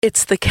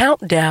It's the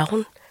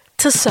countdown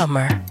to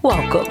summer.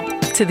 Welcome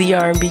to the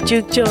R&B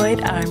Juke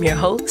Joint. I'm your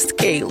host,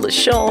 Kayla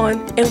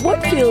Sean. And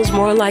what feels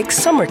more like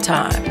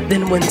summertime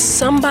than when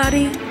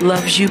somebody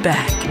loves you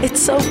back?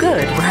 It's so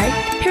good, right?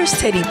 Here's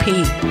Teddy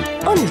P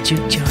on the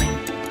Juke Joint.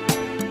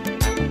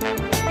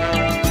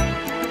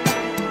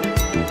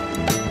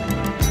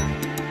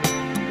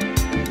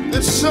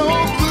 It's so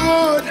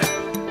good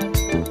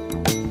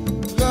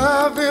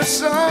loving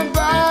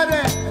somebody,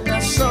 and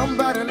that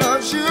somebody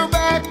loves you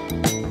back.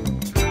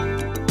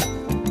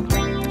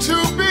 To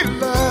be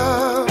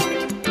loved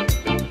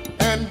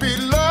and be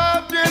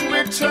loved in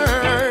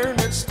return,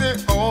 it's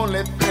the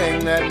only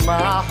thing that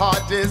my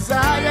heart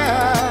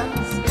desires.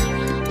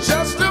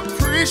 Just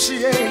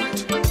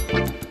appreciate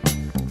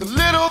the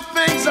little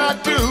things I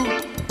do.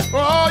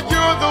 Oh,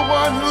 you're the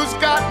one who's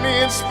got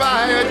me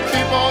inspired.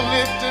 Keep on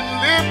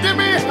lifting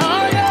me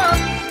higher.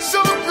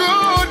 So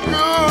good,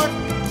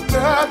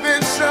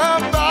 loving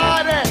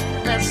somebody,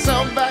 and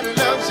somebody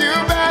loves you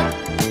back.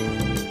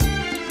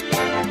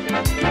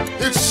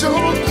 It's so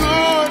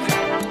good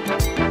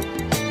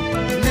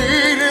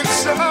needing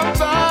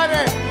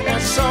somebody,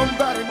 and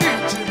somebody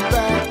needs you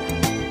back.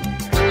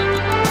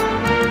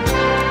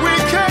 We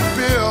can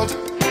build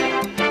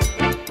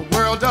a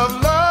world of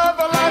love,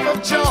 a life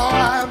of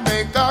joy,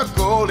 make our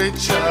goal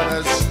each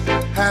other's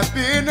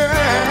happiness.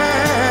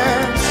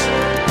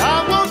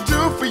 I will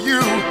do for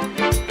you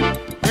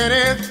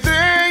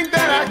anything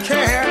that I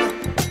can.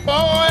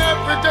 Oh,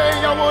 every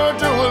day I want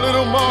to do a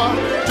little more,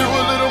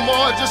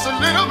 just a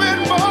little bit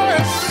more.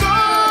 It's so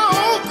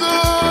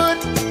good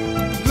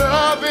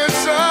loving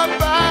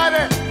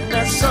somebody,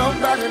 and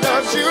somebody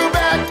loves you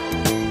back,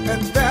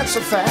 and that's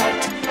a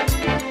fact.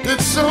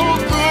 It's so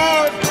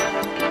good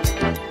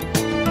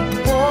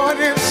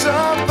wanting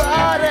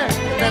somebody,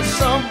 and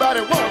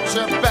somebody wants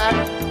you back.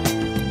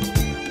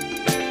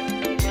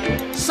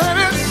 Said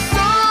it's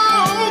so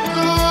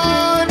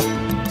good.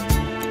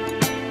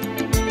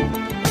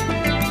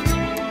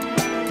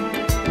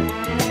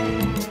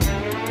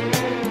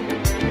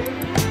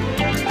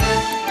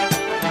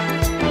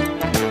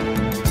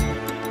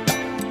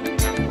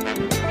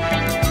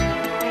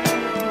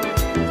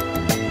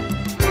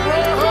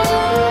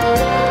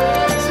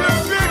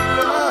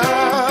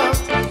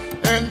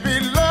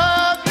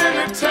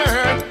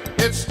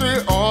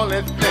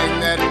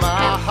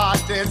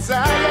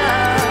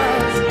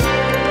 Desires.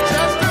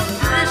 Just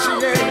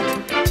appreciate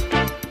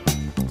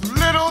the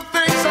little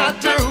things I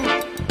do.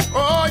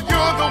 Oh,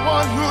 you're the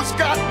one who's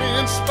got me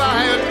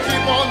inspired.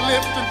 Keep on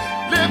lifting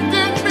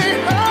me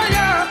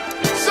higher.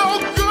 So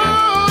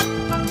good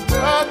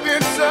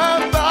loving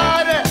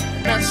somebody,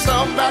 and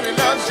somebody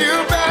loves you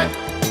back,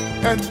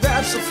 and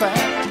that's a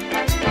fact.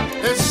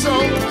 It's so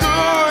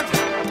good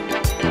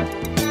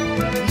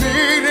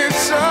needing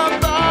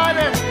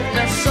somebody,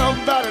 and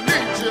somebody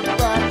needs you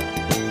back.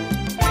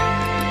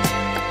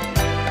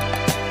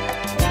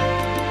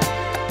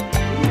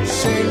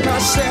 Now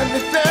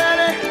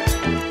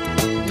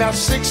 70-30, now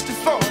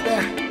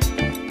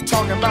 60-40,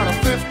 talking about a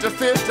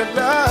 50-50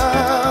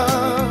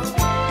 love.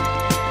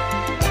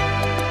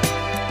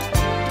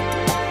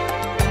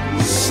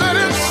 Said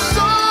it's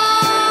so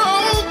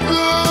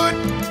good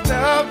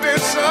loving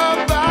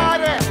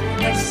somebody,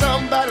 and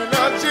somebody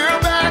loves you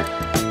back,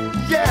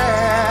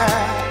 yeah.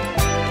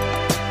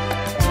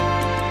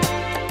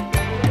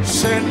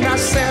 Said now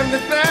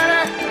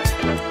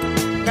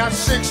 70-30, now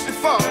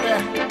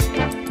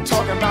 60-40,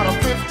 talking about a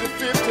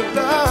 50-50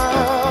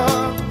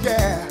 love,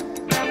 yeah.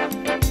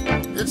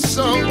 It's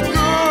so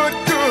good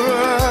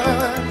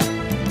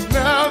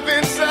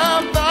loving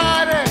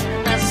somebody,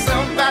 and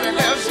somebody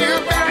loves you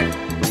back.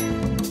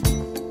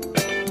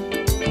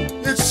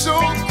 It's so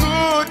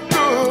good.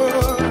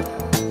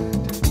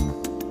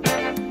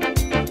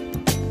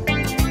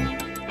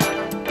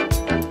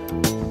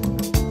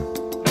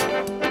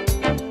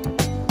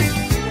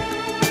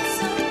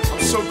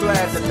 I'm so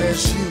glad that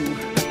there's you.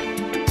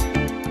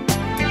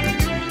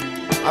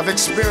 I've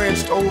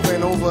experienced over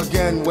and over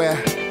again where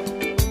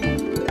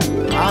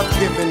I've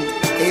given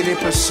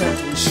 80%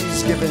 and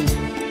she's given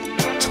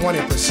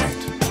 20%.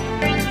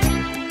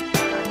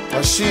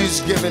 Or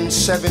she's given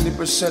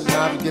 70% and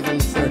I've given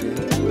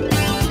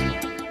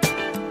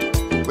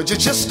 30%. But you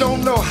just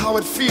don't know how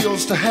it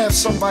feels to have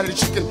somebody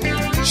that you can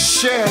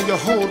share your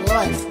whole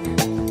life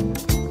with.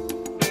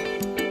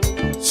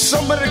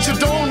 Somebody that you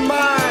don't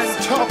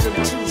mind talking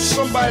to,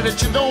 somebody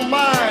that you don't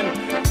mind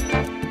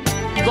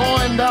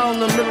going down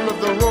the middle of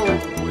the road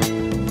with.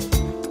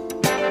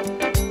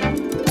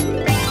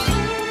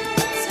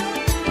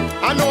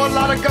 I know a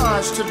lot of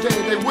guys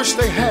today, they wish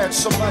they had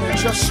somebody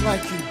just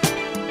like you.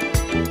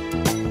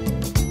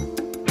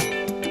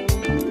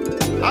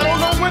 I don't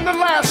know when the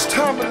last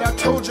time that I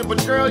told you,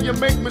 but girl, you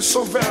make me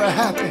so very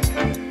happy.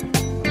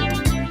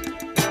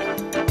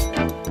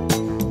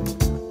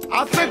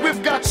 I think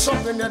we've got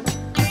something that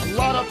a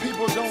lot of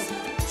people don't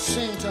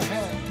seem to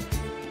have.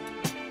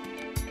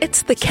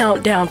 It's the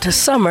countdown to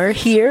summer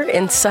here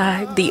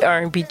inside the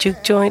R&B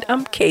Juke Joint.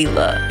 I'm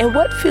Kayla. And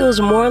what feels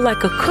more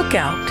like a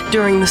cookout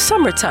during the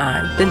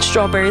summertime than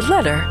Strawberry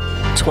Letter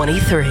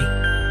 23.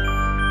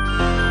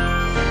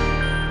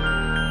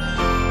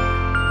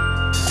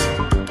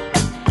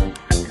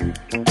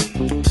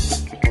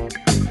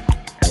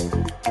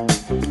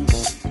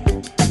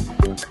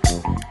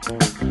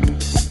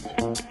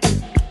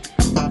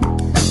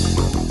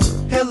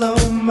 Hello,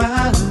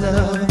 my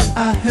love,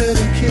 I heard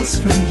a kiss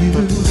from you.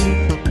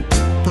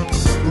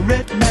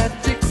 Red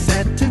magic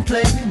satin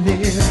playing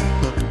near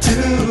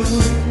too.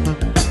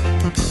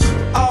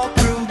 All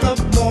through the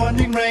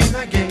morning rain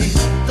I gave,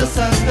 the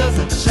sun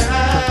doesn't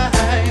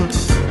shine.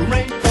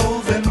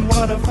 Rainbows and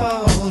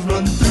waterfalls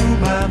run through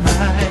my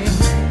mind.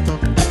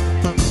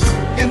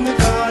 In the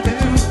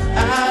garden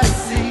I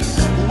see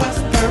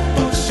west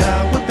purple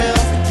shower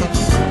bells and tea,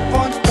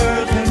 orange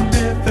birds and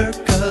river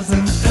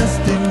cousins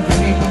dressed in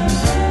green.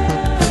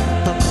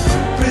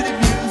 Pretty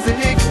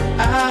music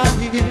I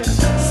hear,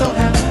 so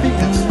happy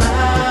and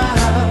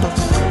loud.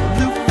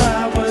 Blue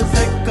flowers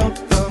echo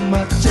from a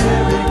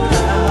cherry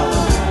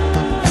cloud.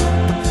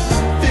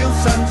 Feel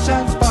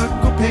sunshine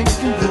sparkle pink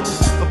and blue.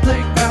 A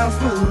playgrounds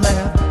will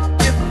laugh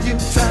if you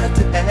try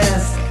to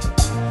ask,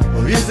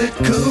 or is it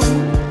cool?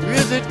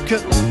 Is it cool?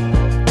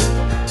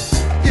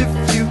 If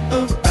you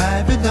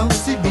arrive and don't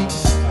see me,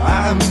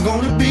 I'm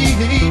gonna be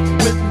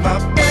with my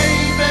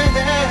baby.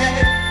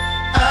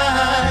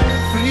 I'm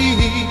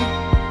free.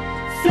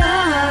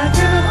 Fly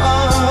girl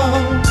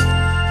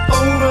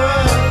over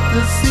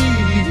the sea.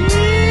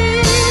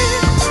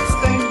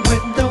 Stained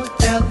windows,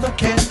 yellow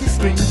candy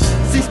screen.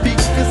 See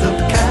speakers of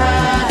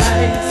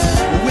kites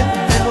with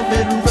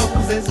velvet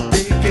roses,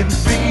 big and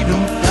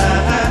freedom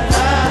flight.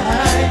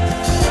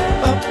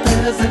 A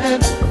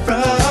present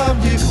from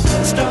you,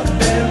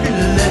 strawberry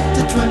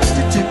letter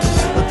 22.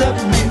 The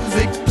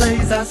music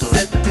plays, I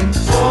set in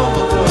for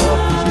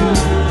you.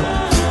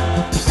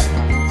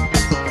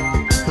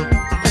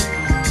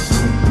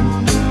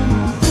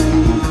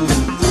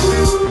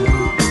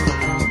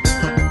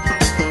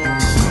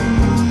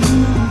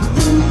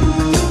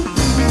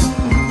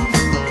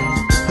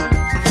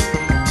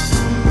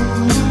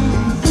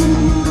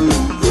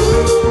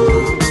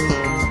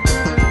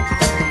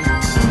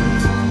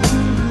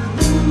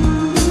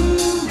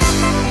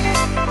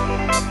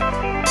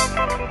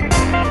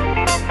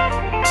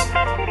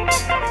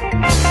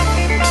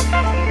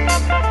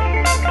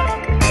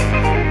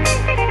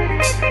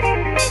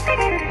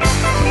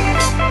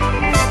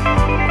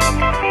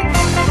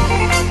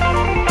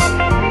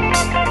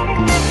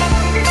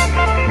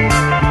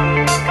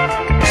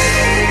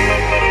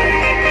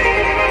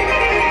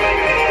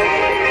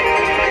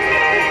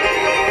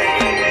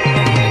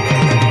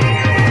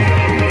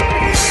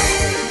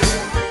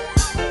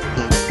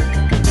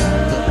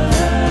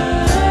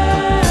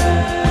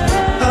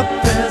 A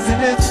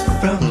present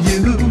from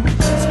you,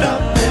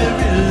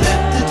 strawberry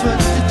letter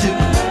 22.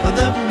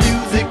 The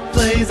music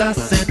plays, I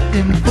set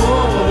in for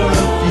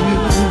you.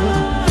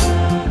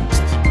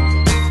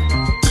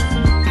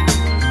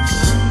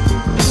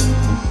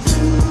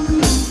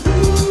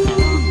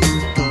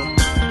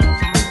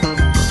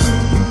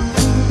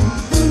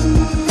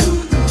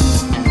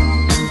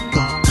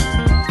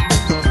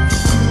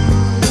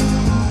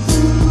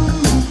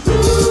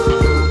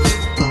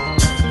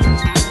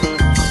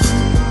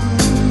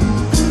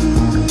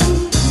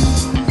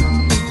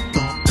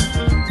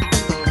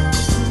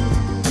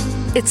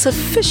 It's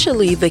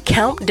officially the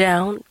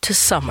countdown to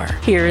summer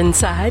here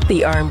inside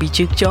the R&B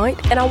Juke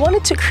Joint, and I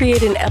wanted to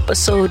create an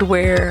episode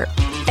where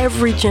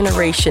every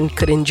generation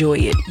could enjoy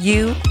it.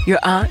 You, your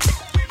aunt,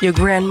 your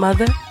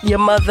grandmother, your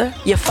mother,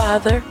 your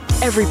father,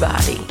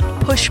 everybody.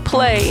 Push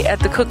play at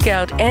the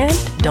cookout and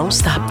don't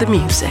stop the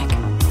music.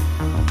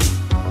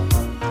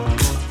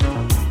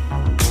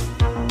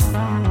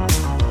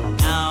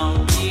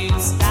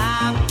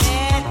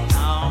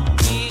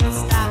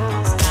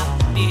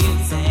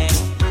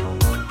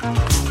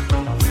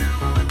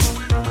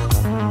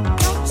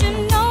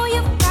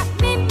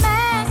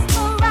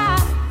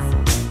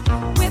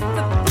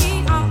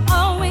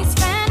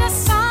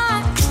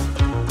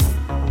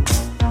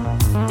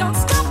 Don't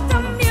stop the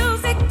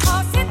music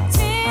 'cause it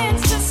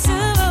tends to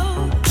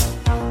soothe.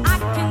 I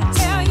can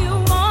tell you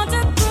want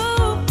to groove.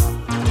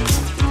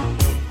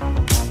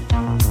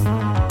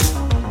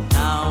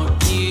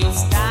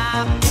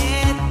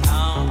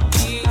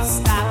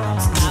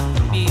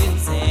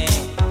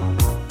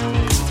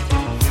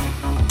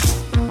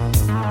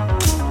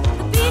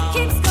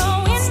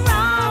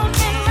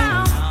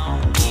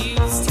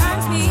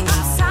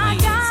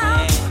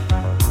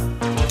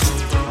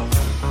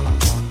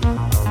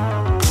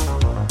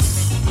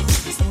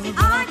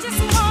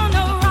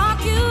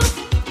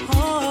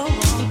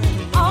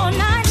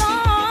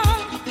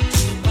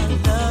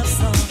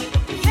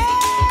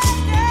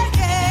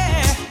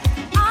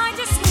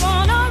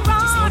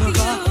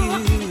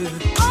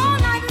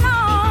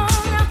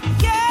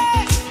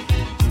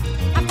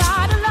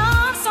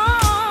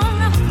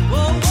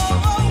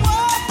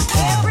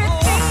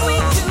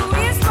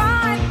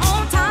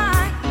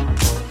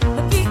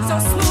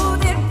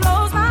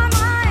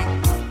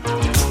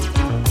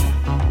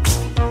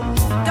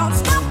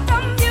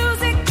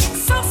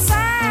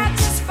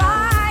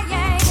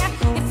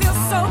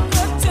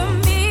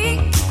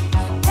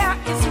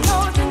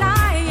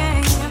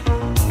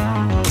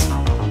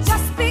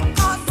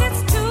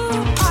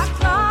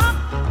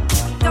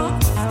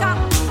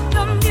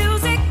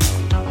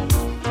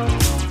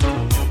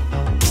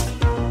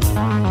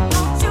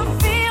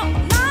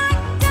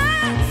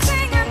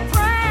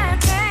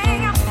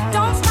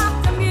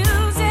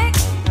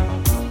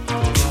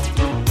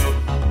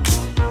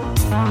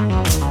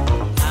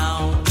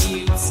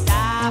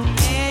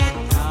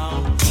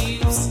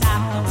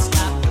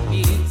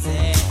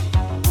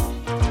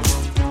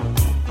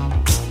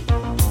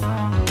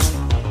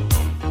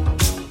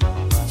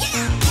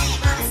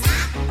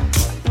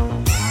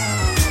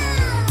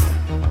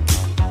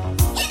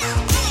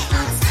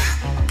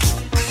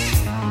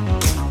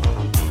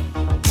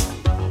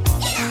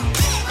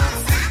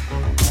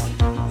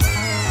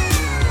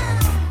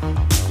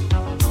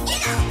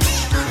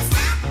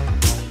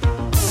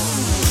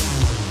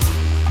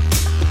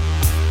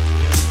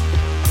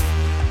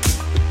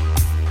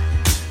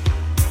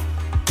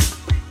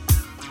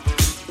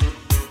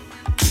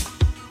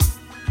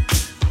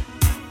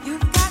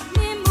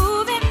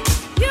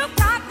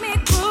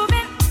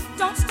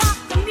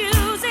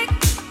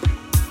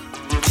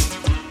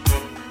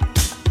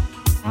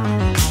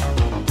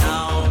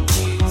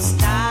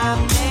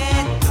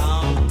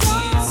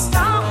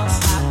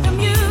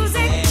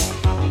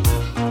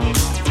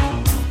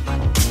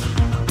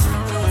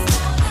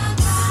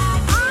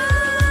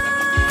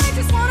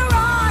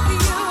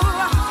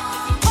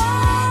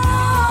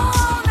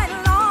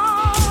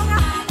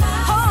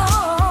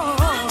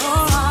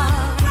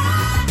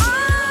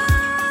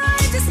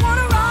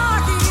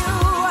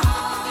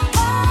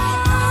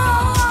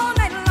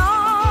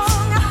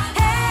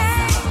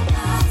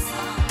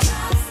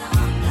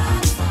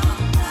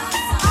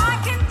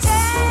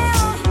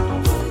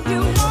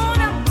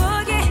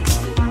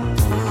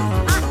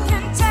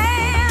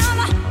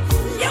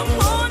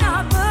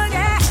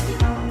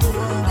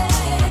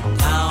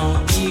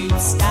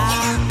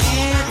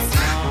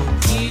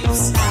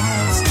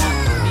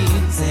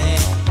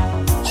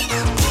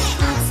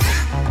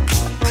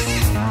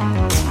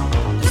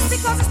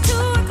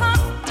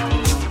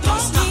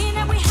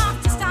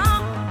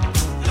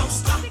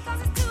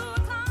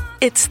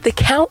 It's the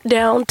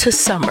countdown to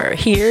summer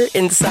here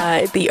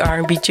inside the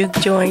R&B Juke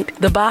Joint.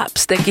 The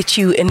bops that get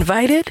you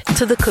invited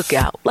to the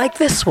cookout, like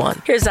this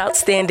one. Here's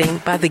Outstanding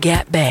by the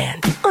Gap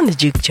Band on the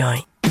Juke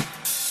Joint.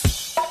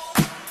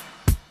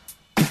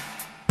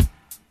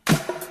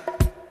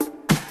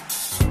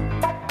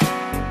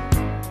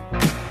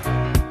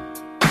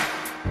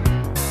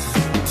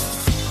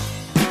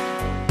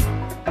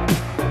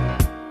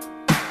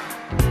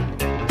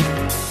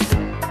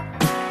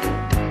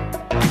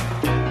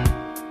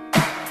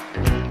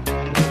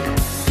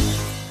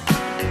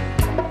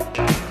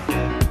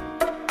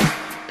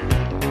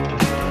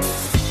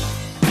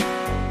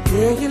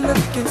 Girl, you're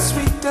looking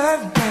sweet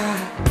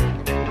tonight.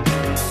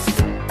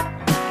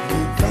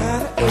 You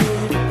got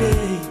every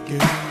day,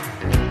 girl.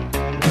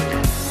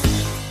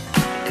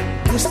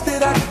 Wish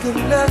that I could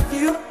love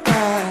you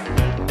right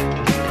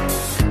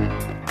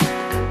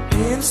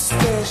in a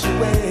special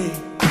way.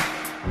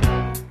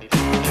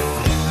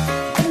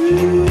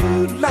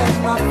 You light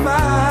my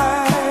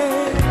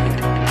fire.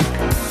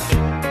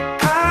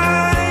 I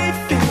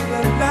feel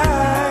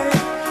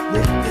alive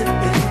with it,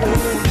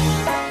 baby.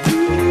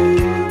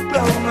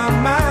 My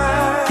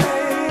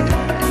mind,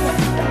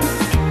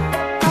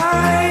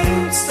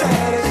 I'm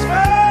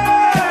satisfied.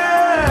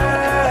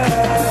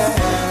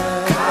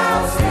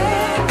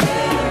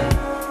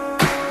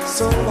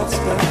 So much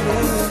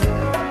better.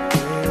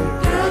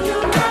 Girl, you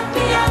knock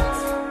me out.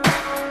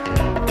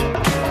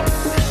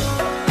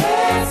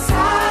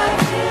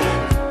 Excited.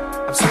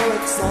 I'm so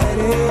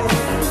excited.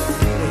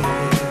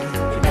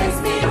 It makes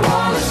me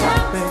wanna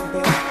shout.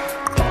 Baby.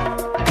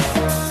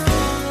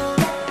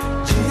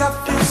 Gee, I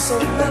feel so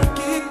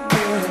lucky,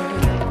 girl,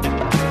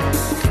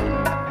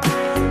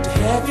 to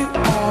have you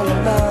all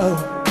alone.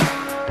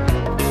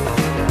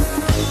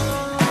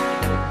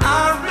 I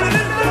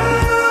really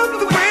love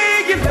the way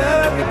you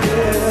love me,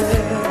 girl.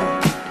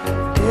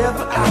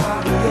 Never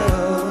I'll be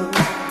yours.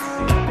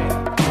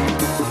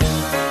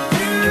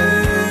 You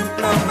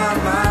blow my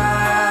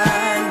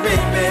mind,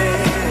 baby.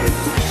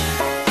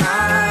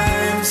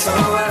 I'm so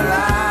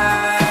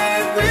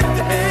alive with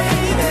you,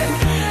 baby.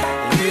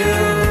 You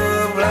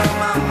blow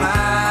my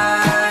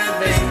mind.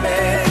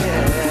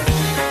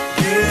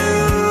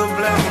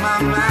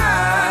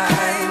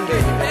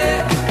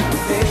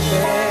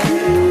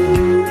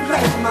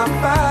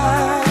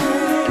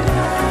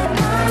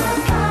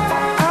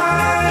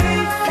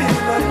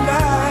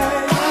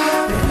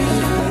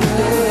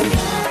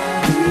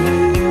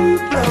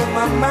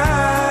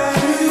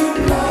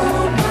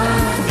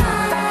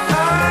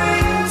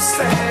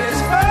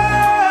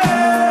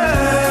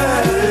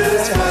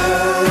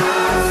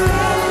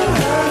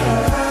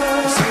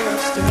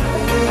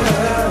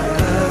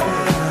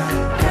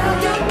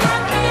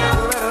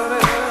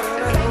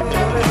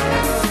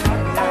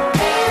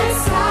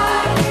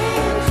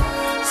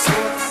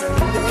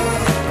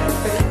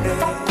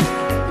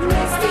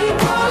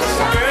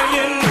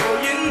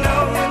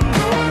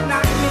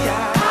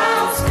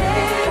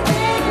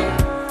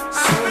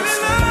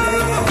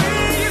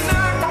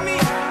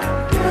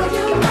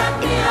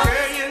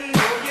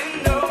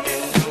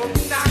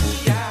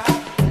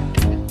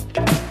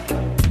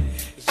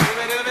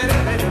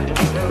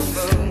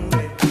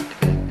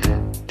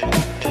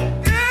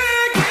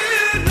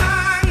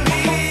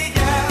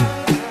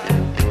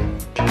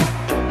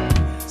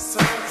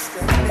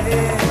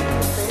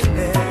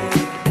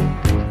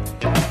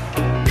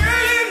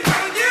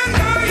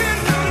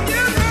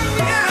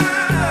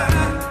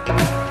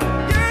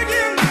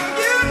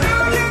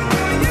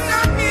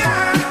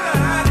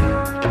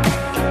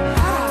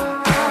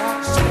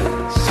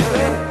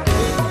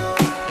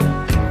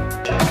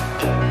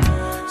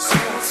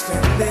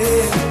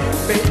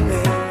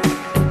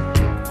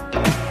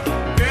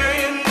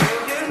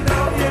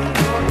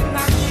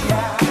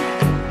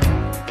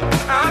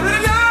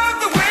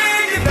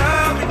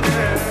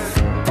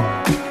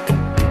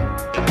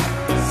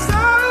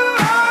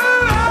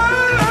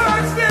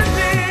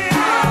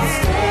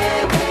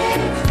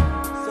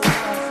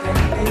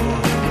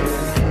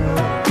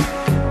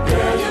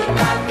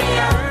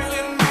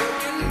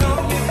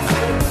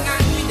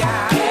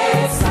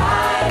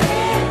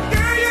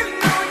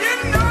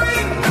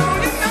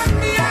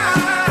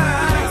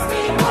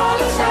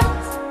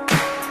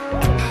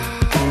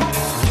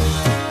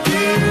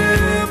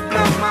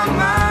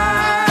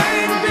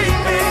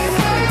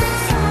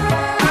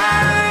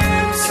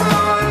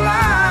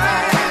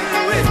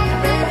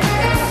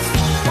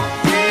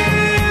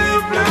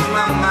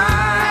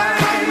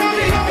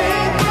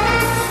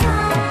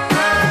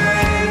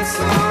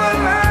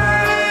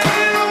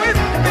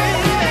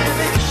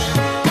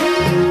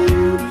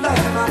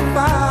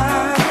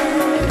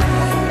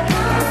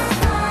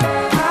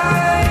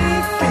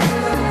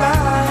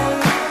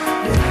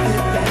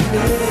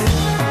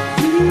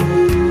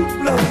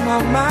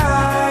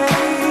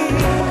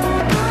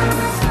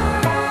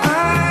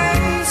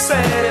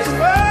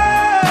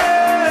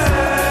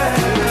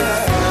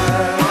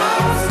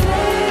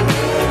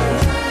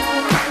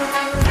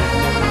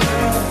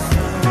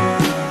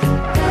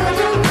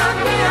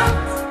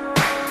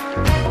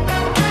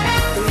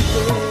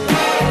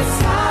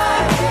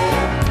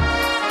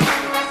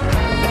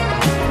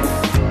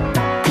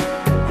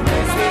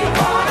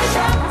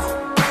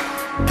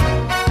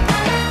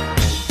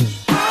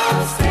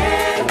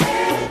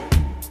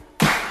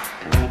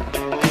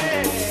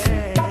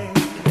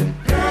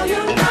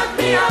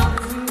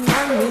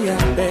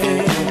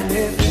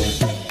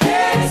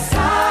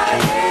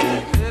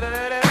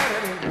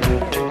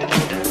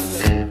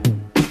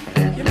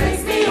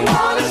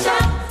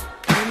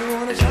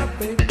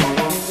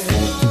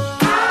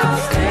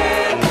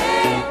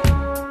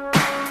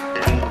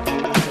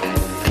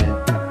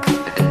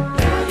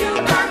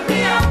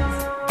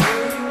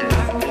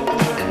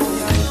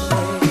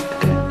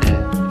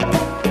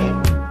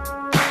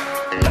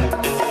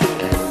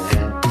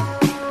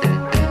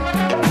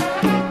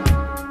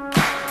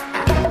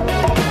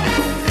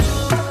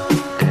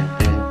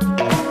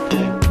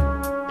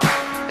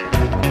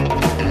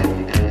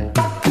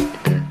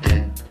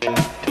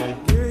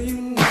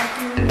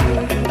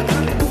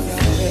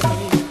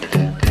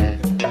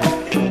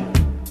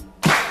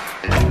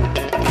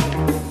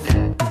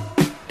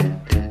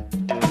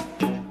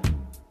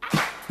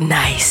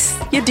 Nice.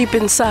 You're deep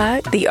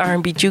inside the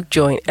R&B Juke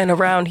Joint, and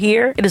around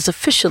here, it is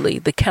officially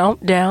the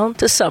countdown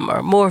to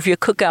summer. More of your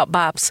cookout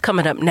bops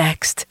coming up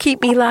next.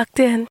 Keep me locked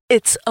in.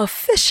 It's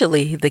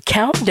officially the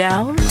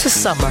countdown to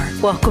summer.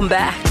 Welcome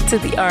back to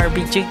the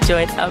R&B Juke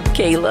Joint. I'm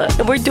Kayla,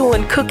 and we're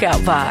doing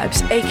cookout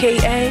vibes,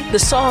 aka the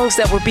songs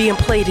that were being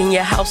played in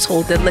your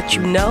household that let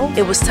you know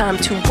it was time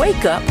to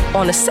wake up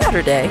on a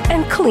Saturday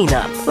and clean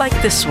up. Like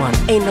this one,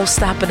 Ain't No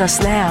Stopping Us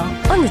Now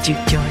on the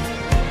Juke Joint.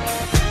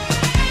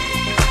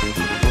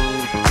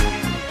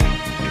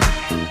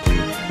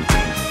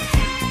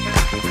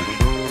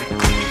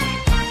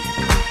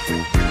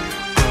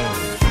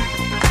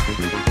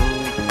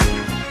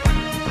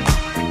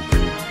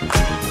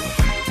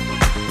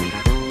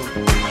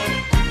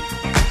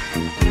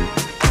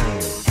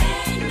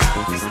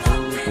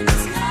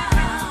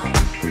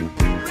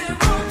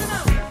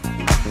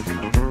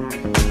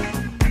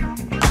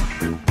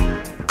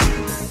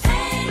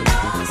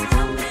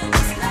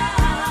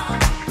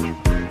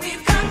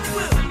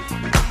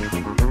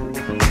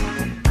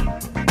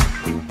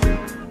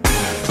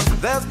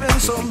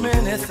 So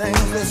many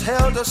things that's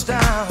held us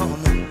down,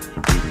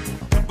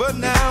 but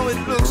now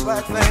it looks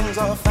like things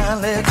are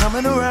finally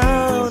coming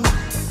around.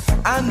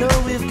 I know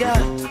we've got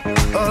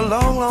a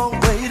long, long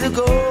way to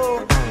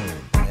go,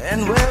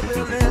 and where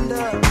we'll end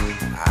up,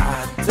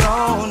 I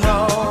don't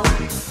know.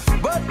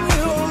 But we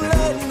won't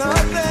let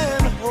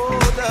nothing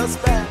hold us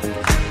back.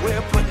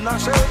 We're putting our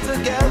show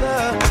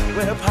together,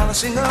 we're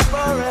polishing up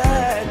our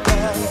act.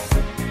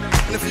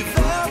 And if you've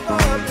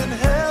ever been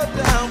held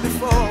down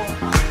before,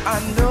 I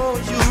know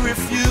you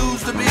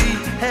refuse to be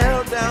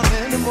held down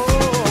anymore.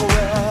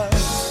 Well,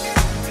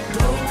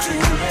 don't you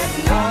let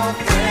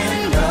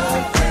nothing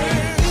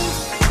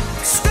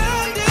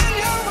stand in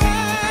your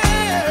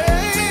way.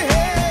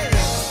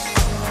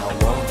 I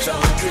want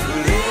y'all to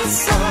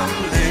listen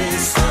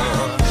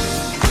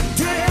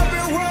to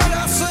every word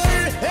I say,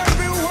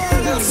 every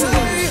word I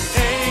say.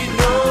 Ain't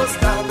no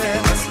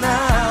stopping us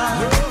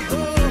now.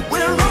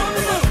 We're on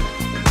the move.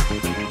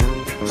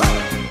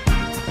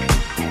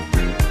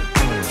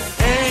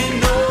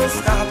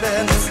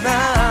 Stopping us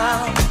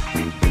now.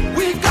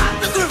 We got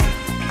the groove.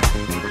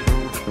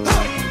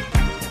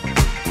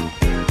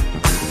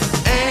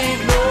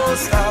 Ain't no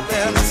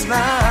stopping us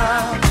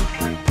now.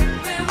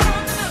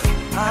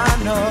 I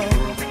know.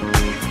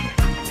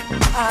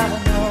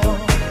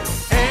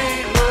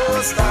 Ain't no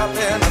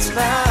stopping us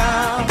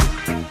now.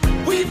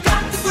 We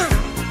got the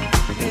groove.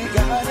 We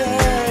got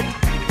it.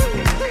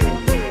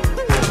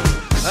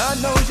 I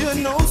know you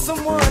know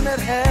someone that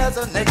has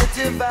a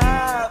negative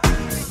vibe.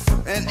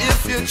 And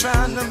if you're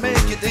trying to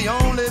make it, they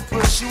only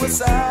push you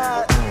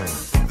aside.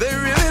 They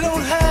really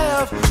don't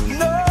have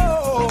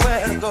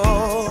nowhere to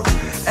go.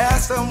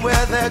 Ask them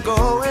where they're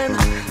going,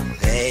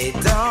 they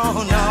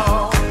don't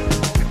know.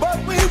 But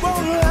we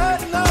won't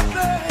let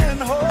nothing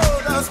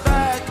hold us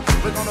back.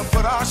 We're gonna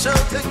put our show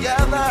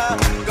together,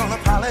 gonna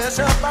polish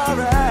up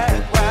our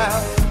act.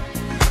 Well,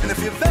 and if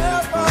you've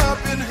ever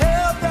been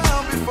held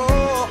down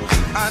before,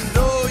 I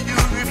know you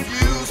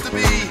refuse to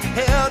be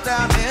held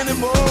down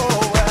anymore.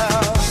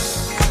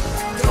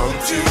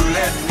 Don't you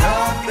let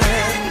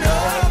nothing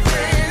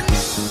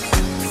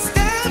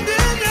stand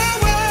in your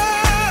way.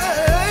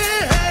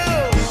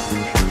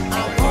 I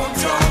want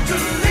y'all to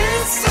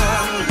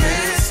listen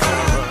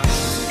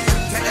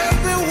to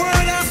every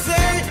word I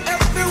say,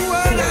 every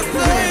word I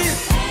say.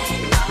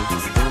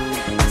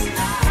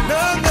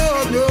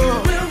 No.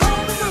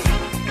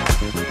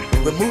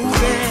 We're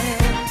moving,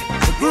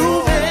 we're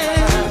grooving.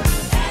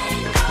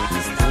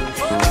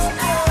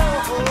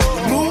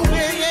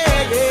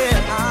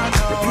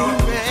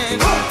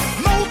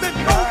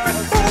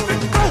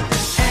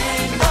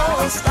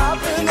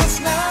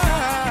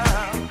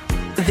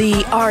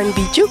 The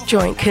R&B Juke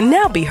Joint can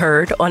now be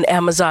heard on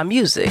Amazon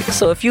Music.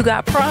 So if you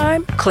got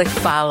Prime, click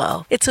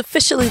follow. It's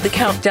officially the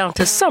countdown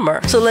to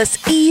summer. So let's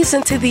ease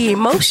into the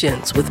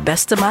emotions with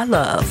Best of My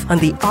Love on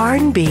the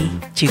R&B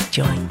Juke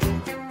Joint.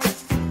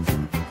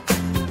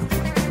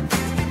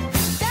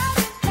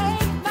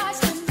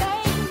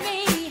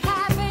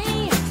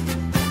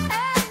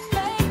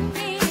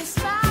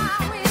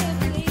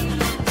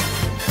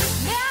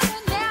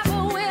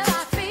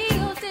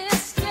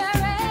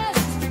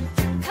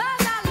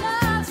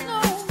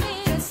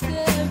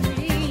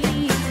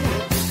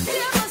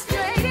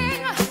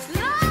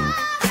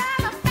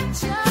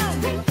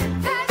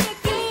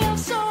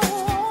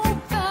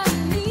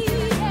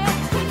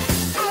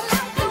 I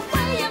like the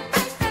way you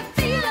make me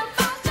feel.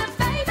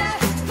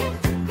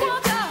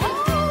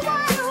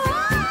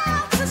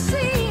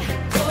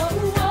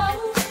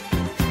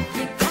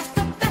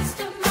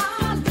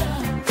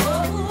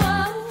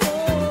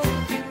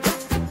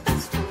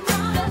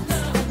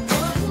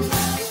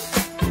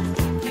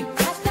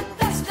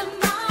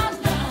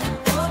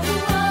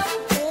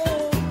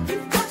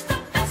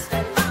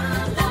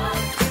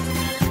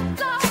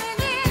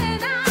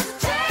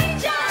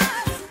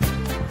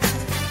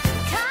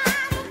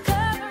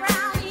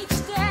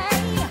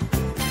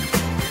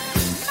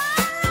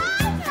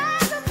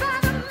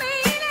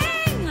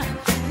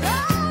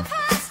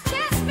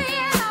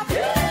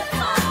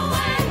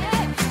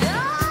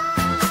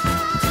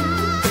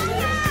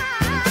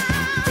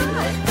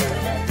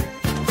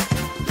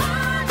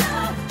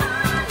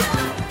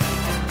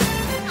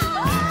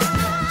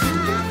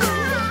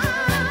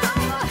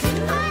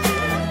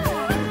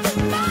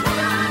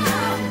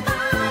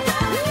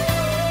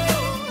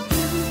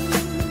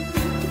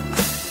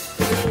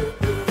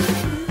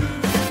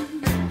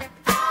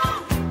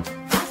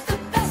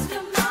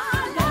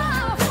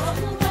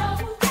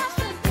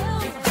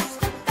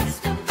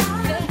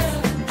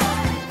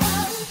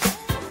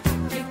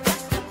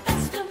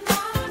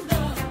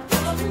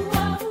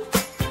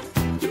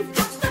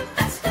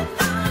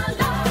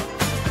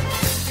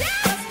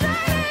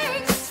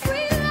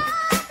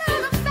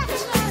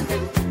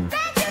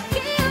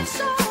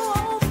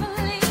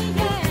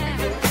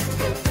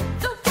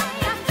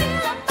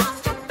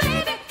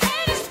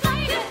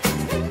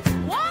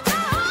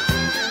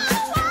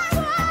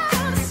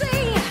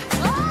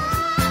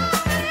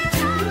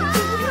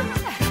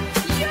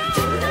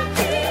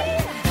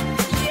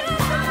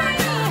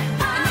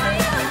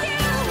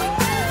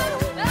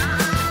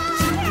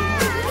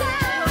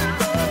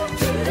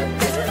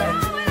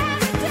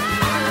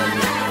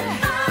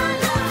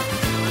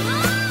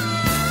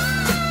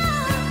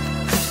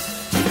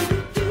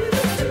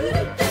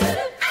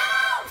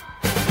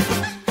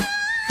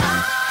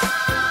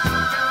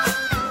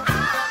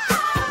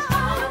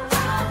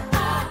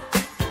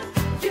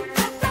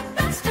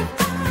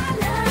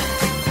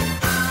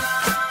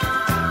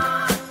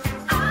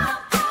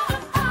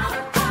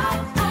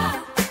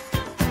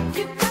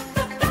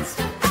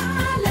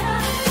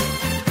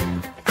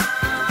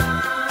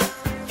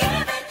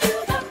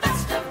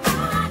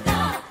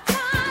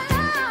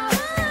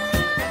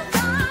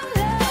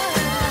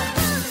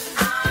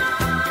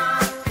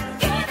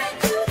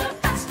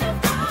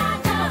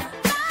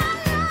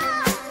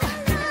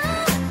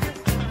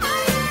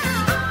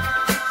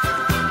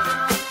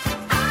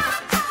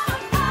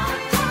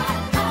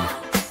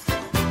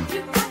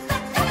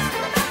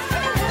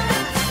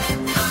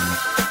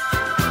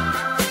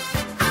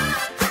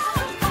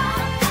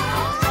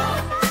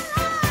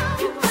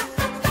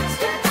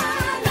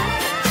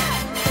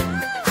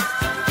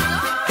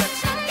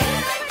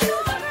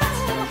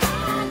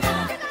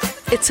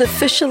 It's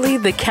officially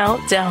the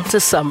countdown to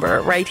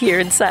summer right here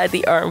inside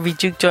the R&B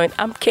Juke Joint.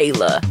 I'm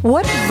Kayla.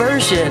 What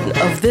version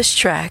of this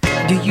track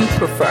do you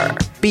prefer?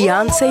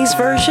 Beyonce's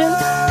version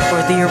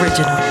or the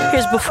original?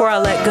 Here's Before I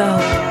Let Go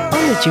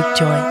on the Juke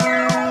Joint.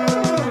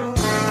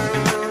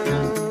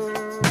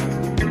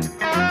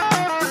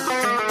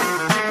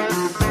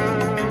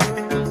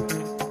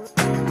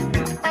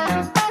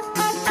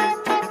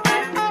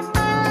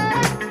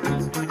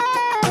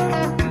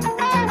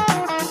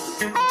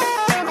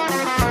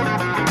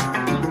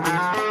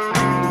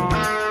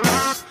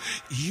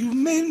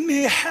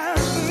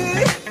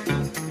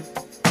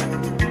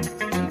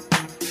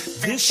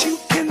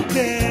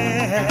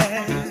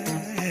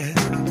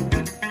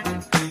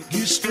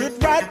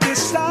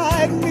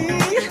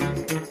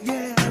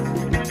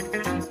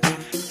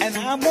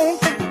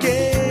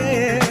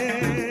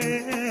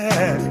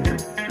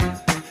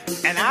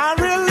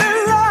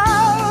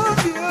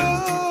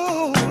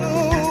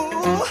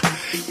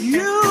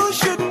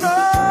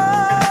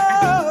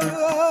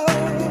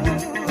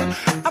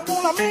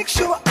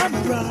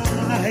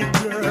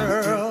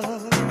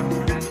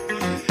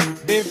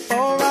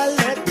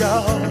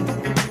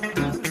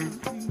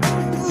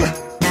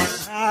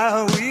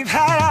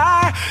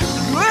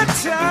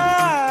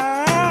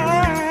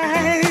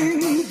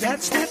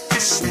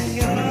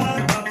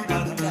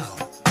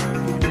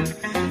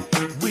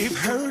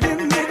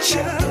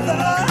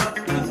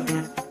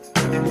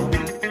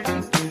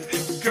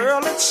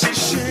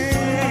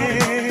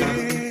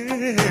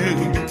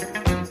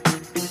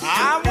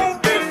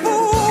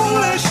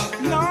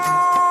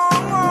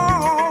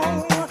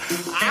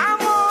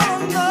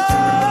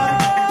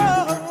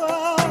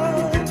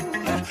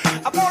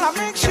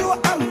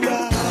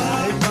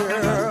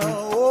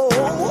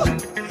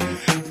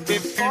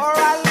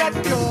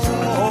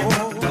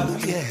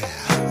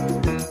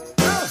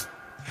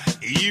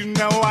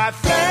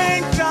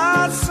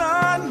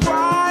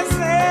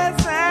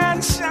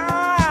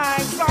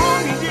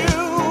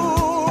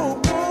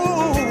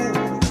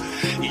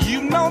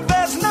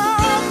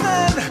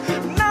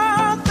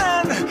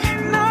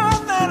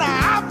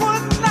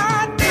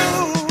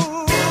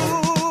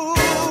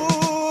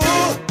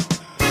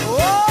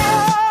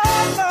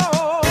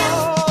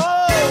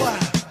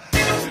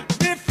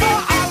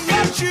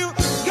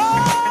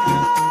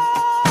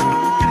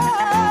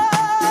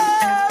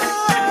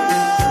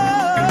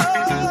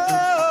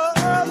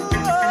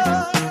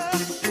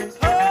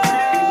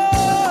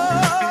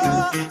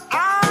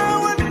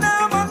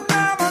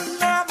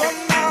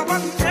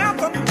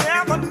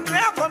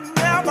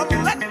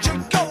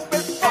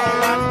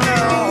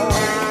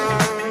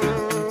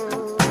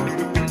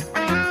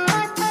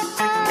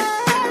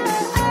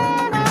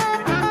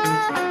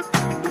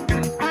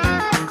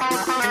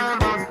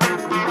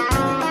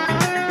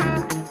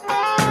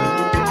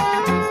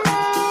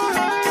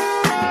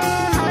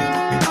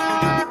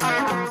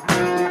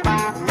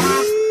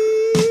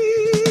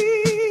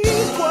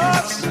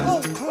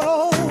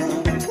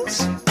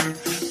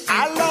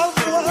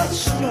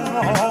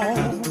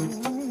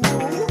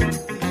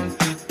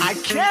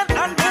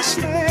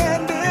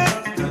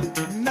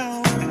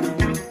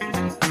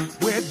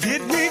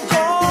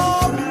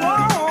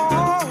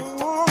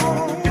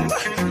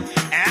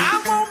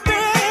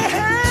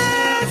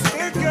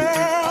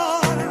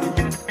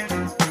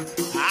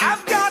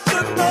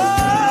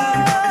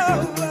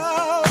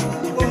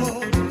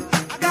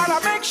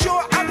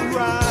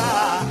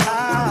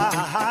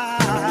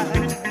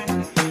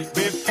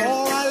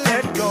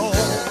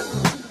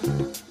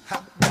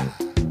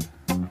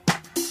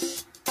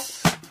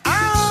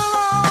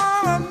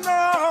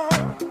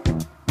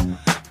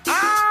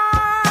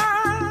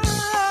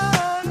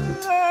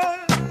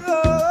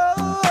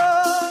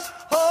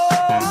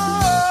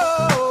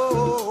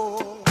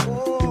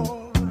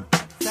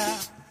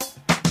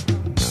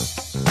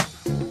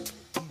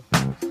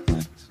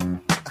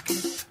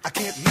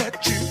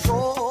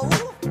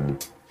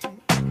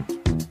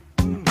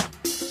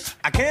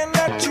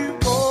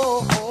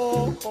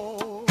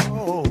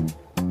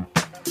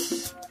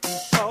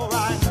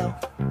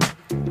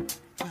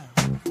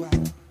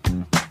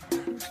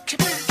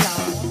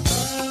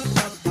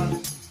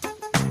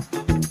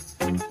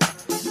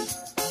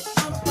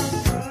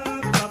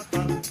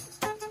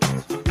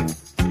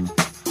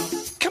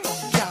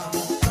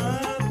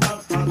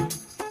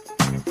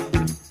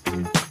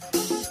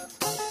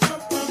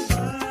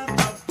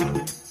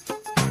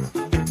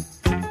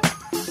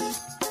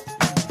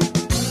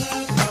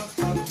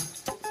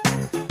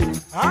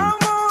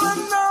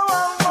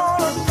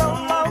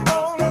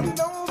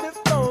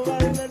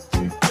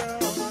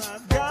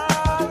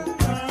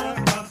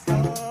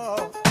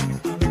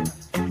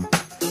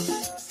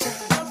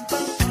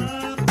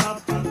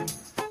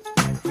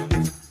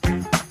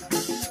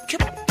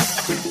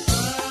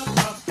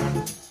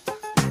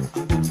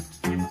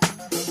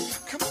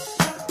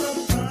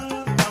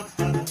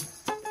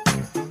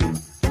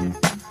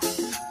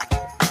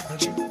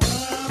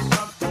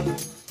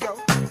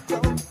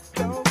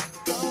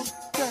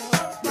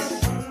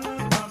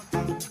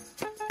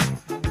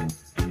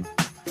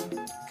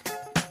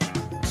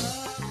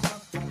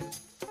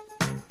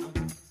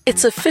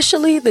 It's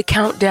officially the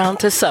countdown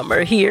to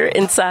summer here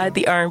inside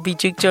the R&B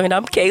Juke Joint.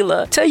 I'm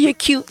Kayla. Tell your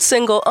cute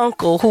single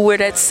uncle who wear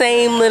that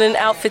same linen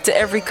outfit to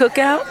every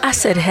cookout, I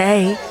said,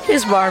 hey,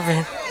 here's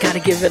Marvin.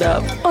 Gotta give it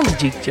up on the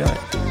Juke Joint.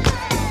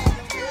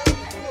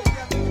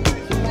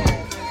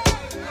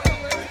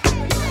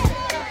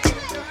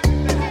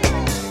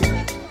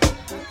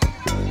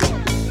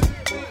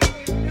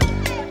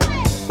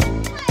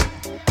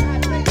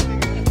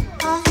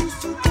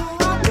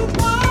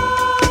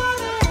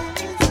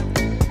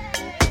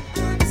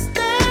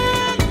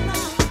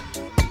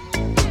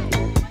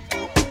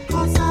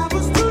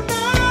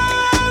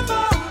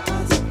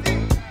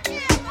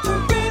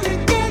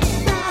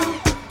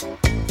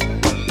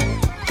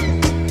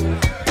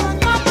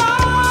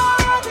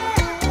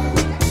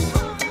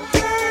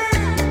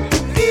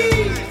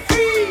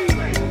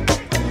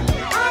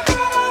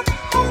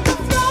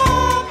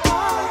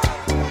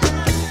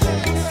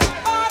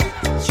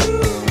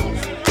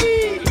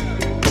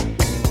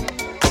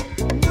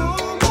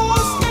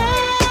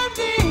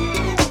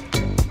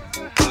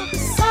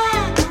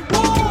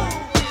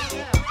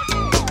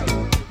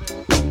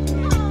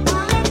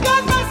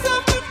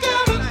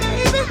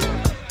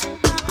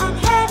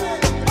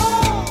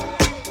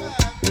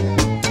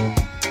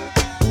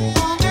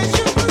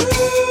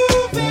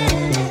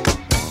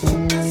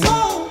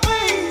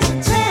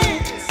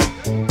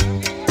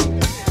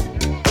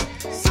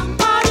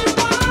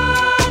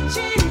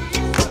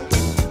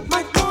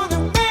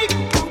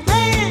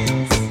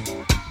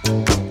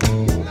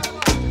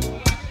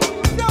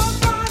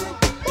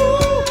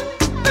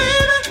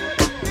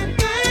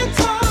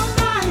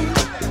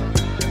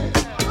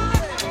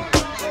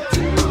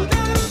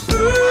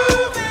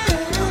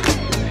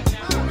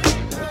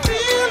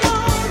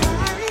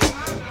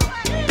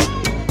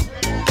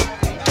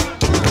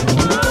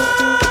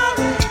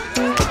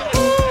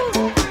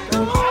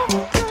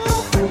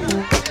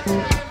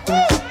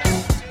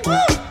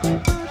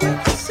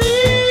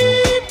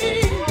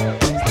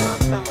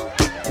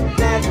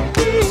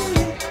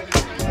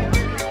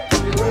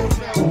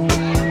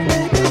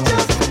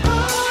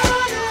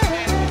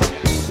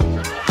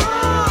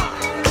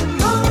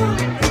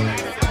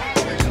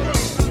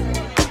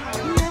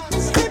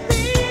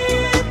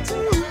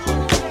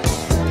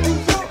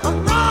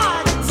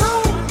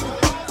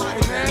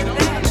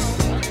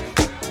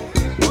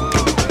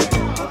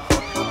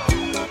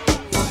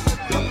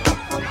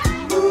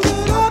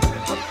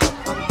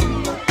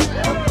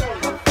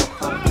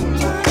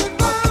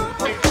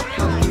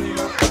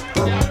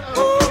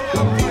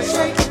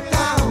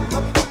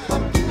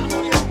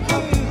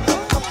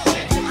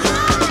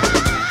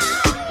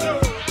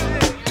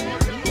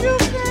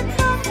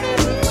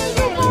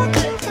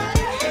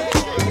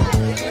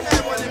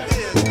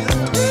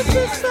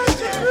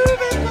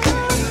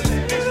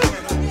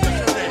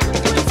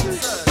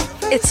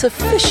 It's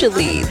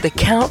officially the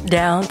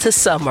countdown to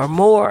summer.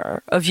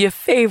 More of your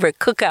favorite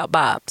cookout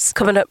bops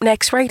coming up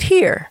next right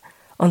here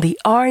on the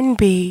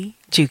R&B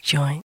Juke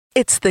Joint.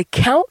 It's the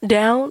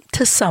countdown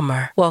to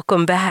summer.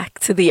 Welcome back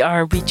to the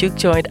R&B Juke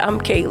Joint. I'm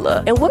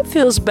Kayla. And what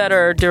feels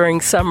better during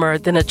summer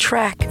than a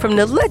track from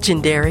the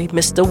legendary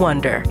Mr.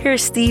 Wonder?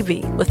 Here's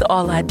Stevie with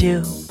All I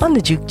Do on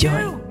the Juke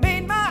Joint.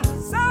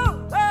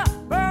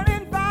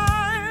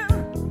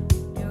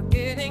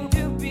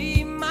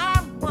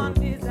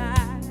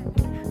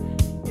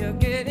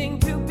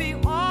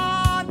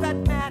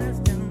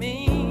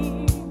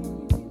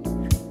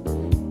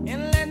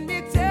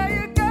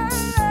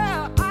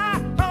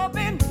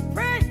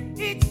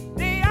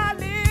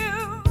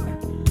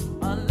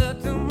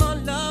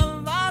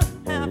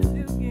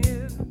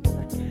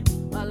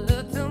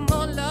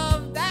 More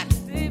love that's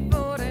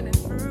devoted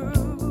and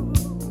true.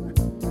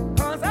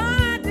 'Cause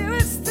I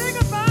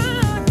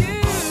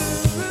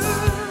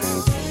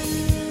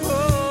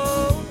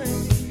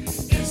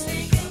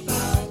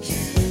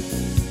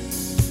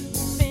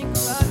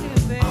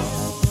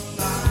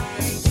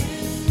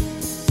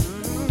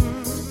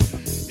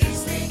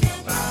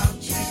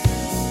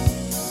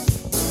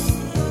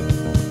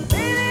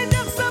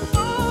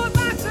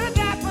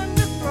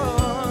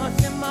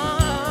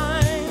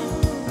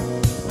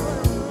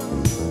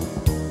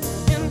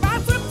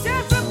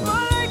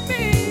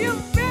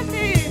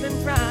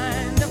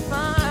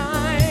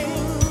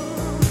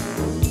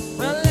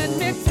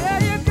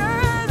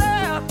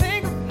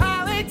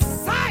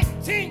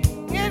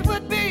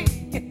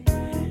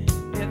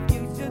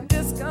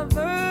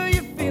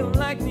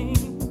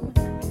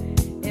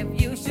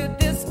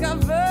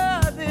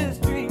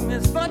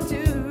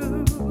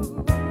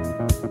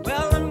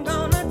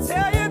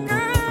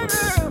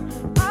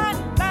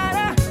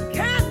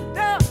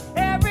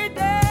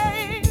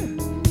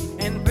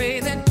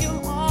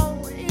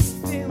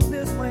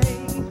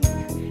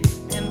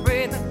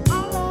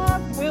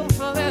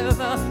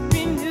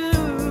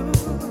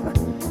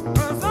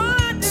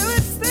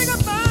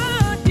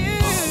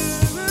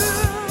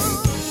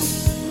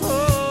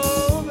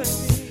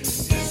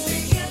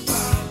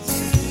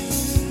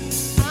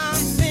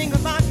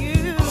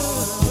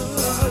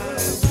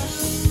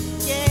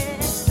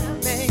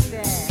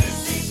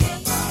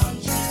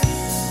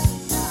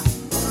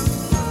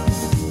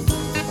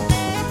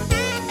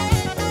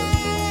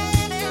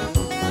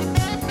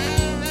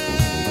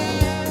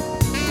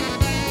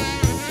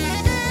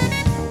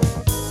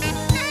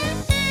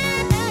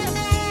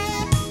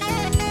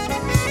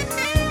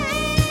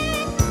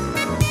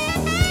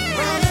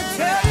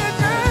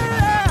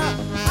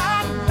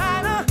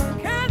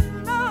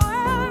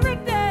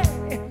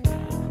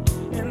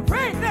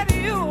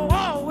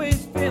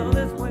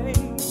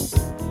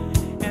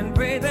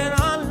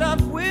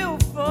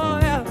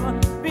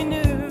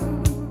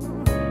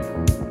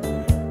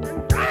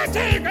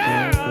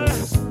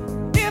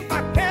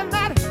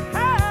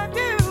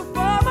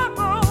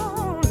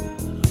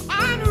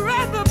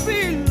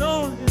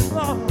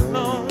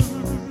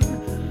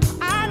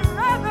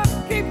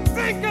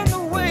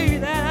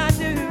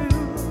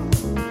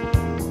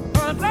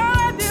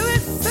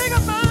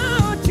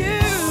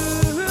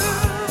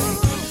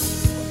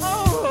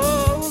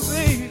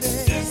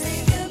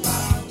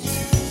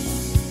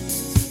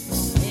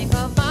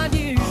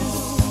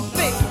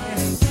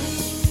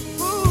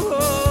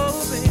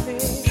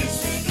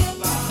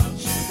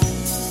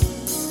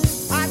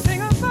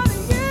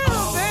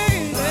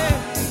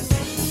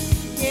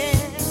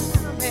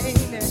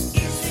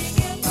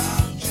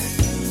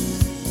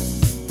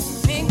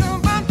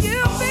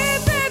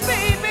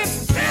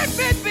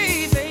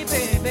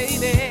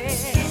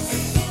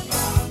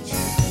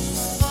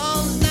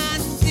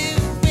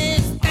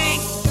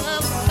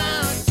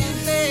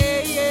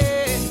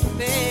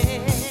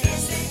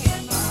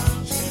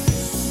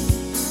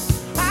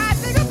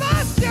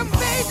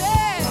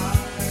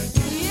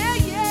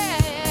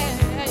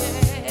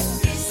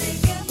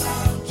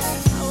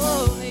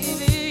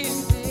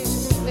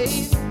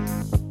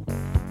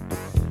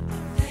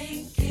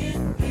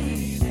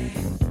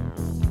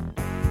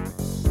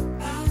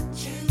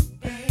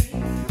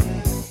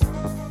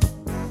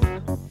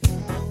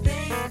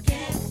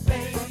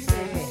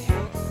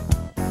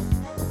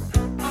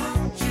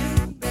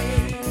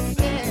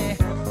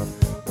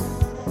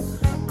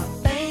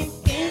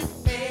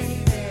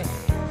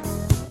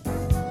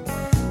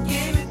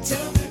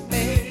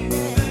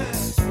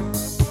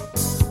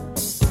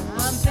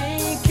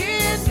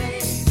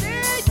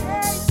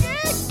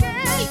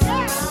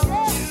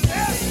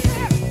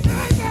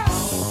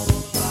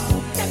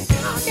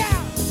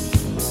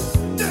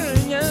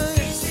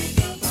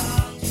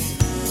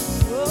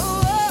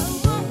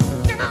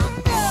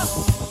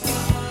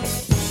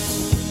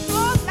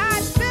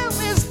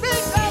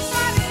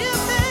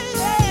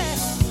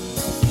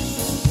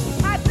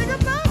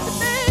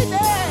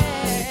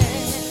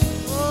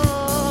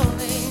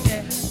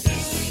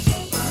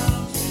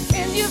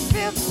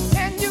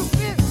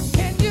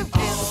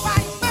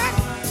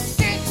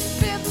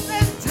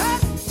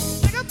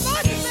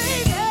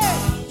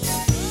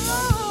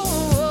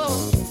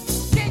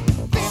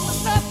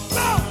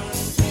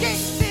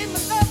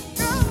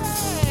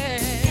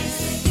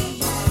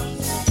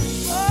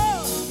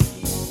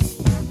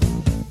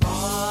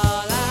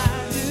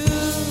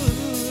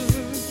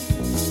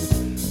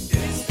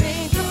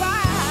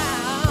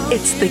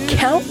It's the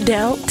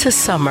countdown to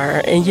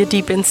summer, and you're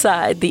deep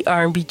inside the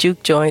R&B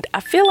Juke Joint. I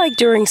feel like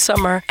during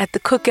summer, at the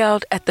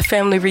cookout, at the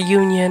family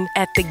reunion,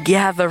 at the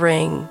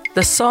gathering,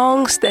 the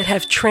songs that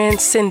have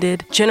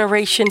transcended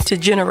generation to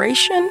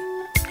generation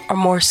are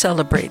more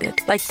celebrated.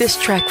 Like this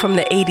track from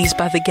the 80s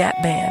by the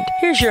Gap Band.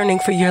 Here's Yearning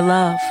for Your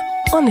Love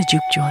on the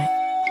Juke Joint.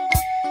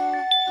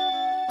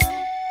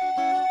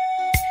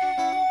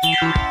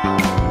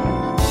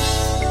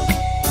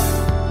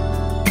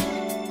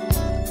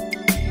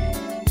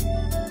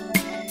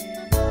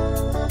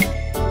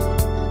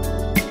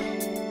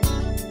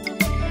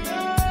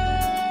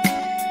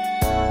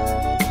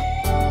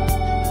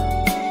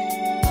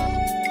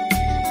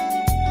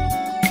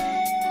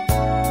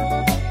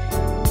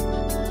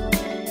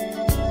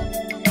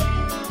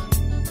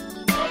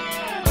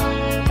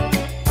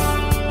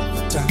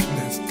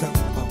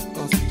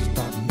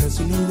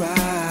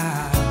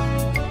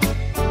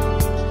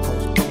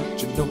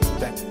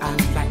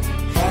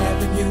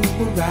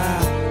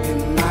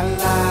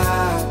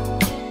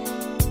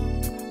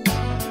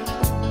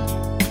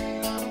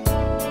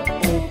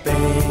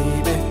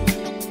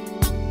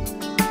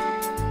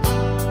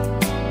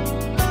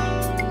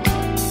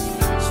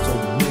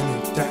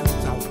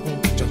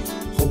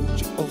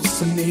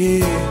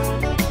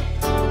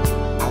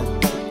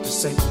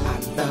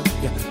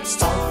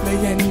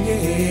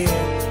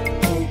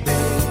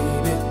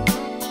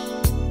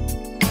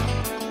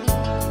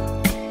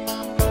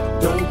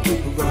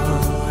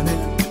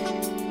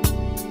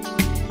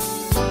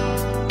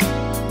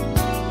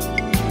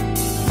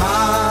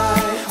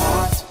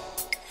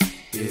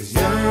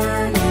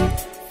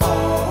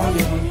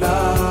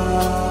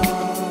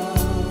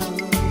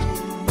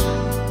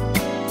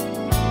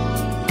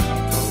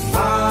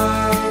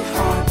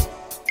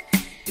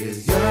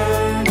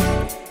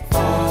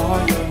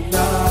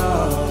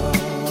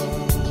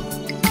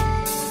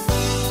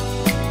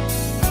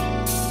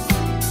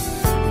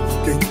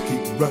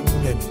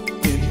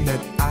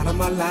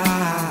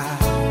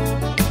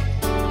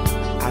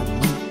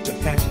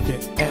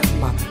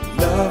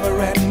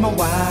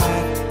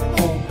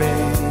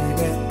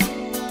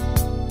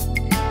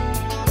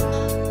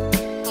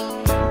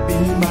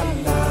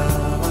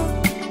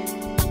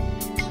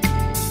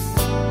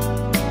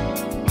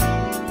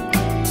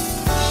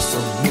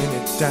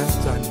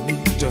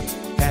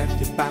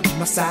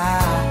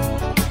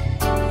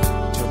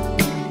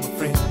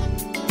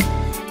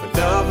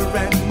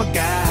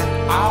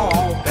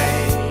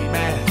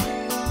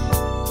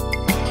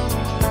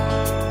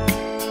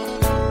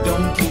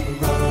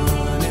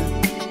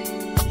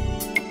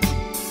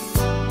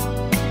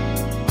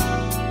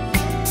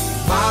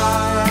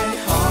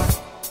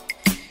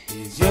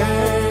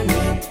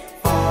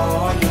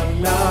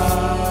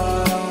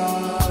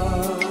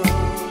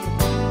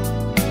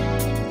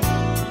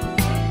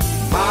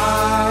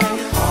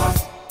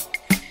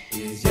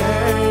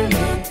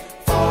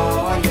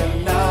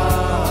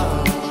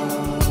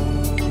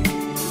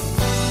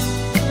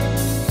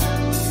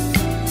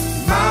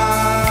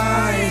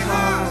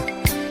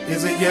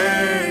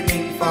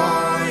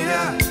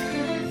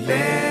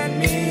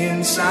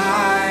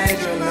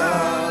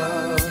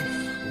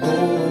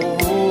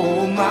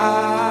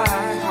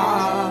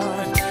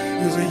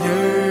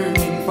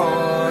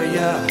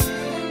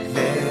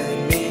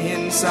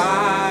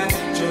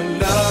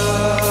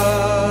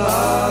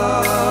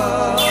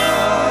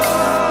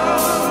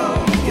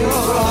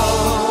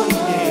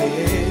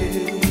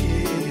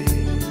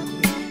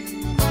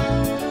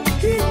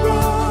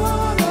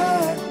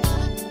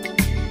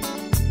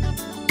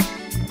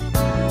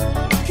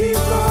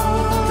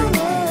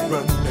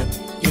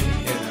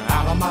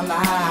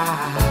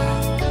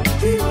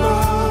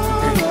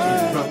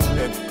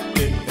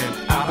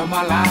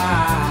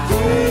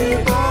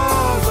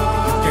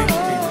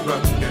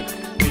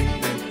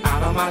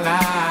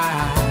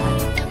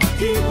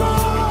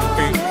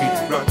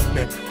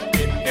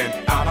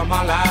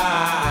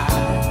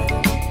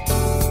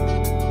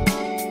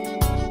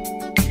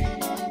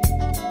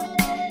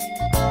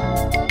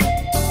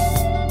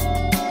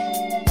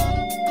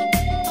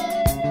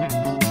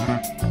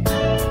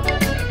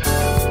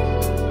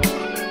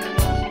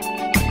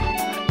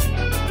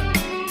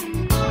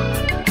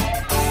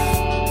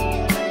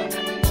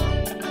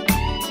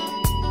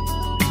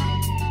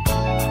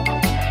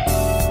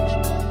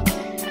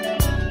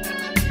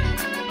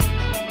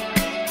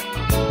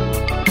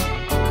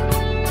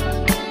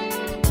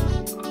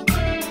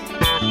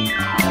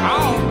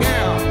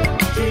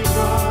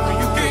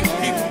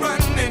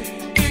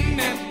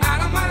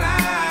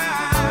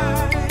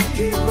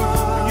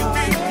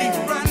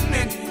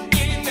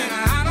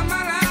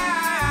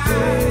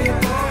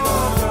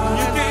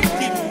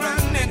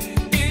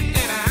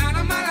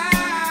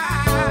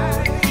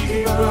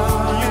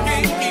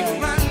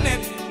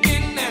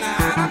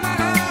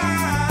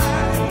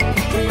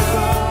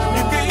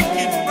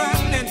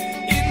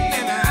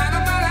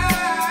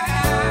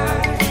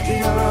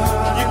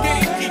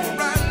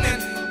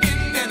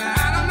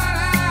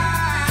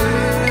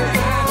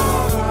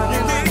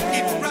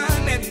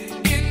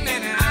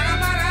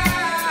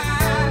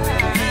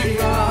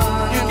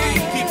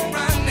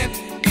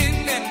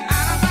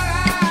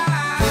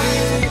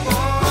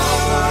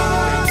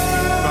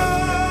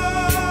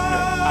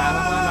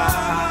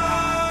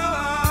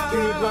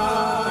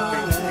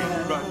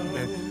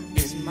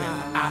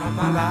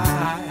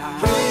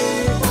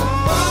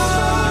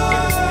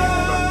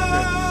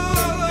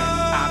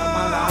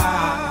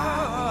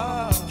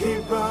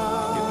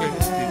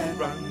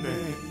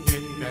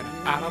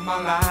 out of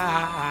my life.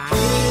 Out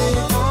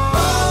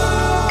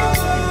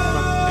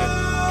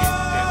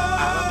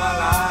of my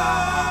life.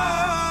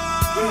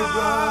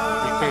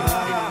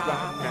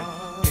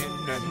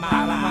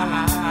 Out of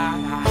my life.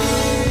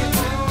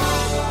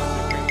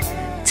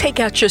 Take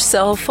out your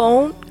cell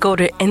phone, go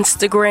to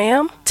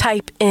Instagram,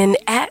 type in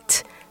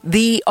at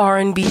the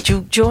R&B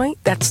Juke Joint.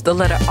 That's the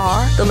letter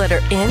R, the letter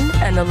N,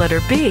 and the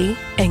letter B,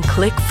 and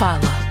click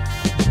follow.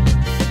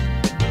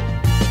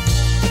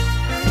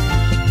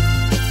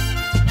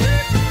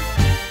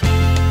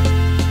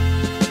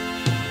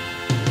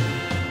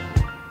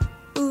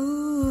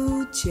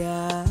 Ooh,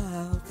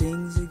 child,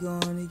 things are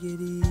gonna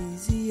get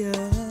easier.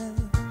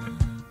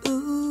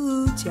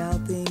 Ooh,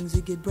 child, things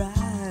will get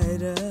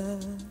brighter.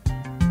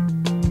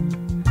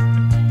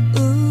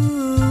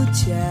 Ooh,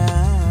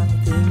 child,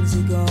 things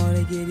are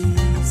gonna get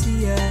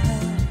easier.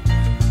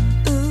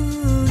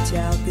 Ooh,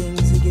 child,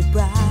 things will get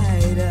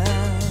brighter.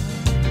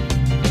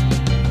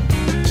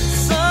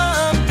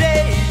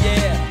 Someday,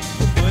 yeah,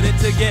 we'll put it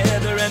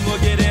together and we'll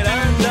get it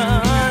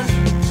undone.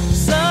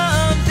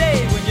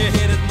 Someday, when your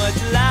head is much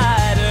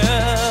lighter.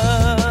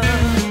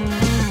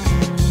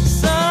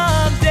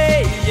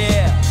 Someday,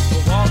 yeah,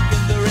 we'll walk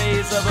in the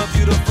rays of a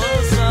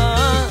beautiful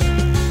sun.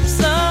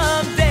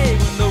 Someday,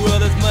 when the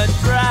world is much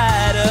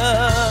brighter.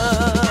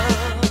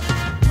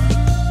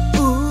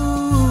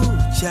 Ooh,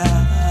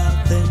 child,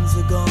 things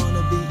are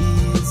gonna be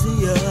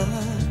easier.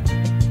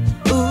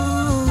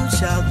 Ooh,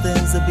 child,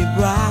 things will be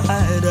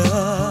brighter.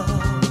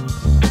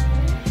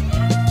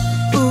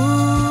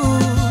 Ooh,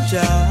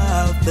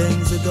 child,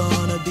 things are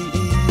gonna be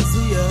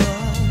easier.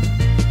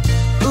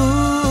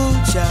 Ooh,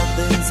 child,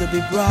 things will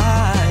be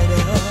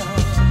brighter.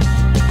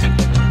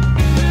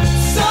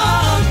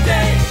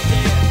 Someday,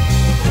 yeah,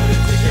 put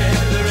it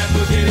together and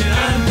we'll get it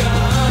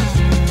undone.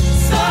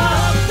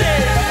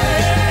 Someday,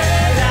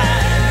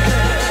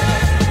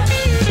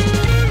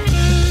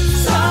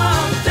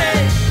 someday,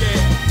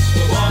 yeah,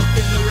 we'll walk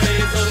in the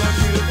rays of a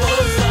beautiful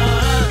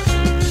sun.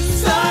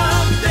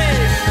 Someday,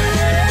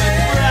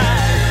 much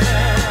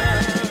brighter.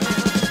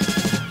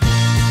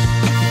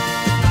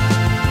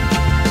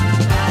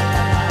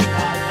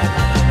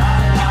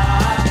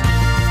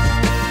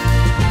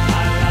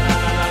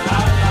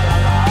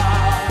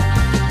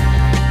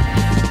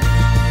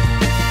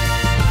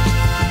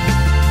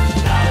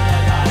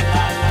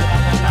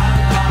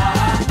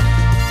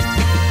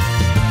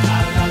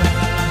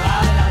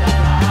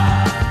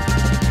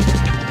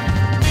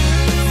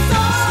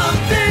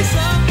 Someday,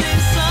 someday,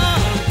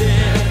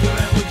 someday,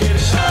 we'll get it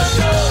undone.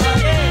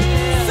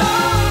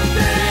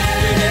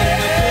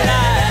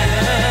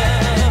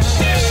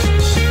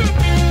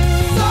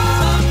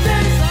 Someday,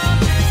 someday,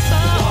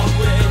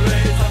 someday,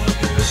 rays of a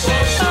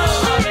beautiful sun.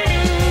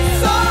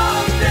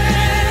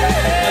 Someday,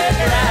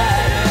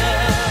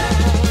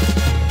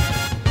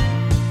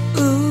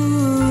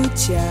 ooh,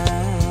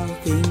 child,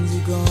 things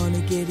are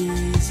gonna get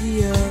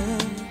easier.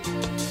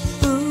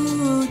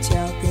 Ooh,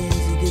 child, things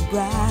will get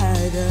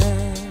brighter.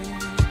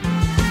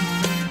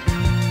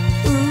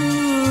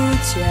 Ooh,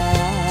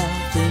 child,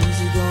 things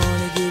are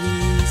gonna get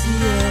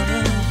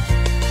easier.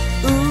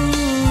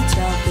 Ooh,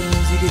 child,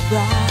 things will get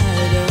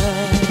brighter.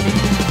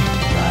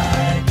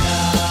 Right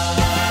now.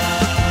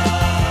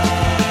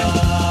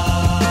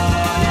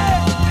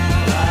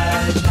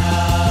 Right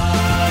now.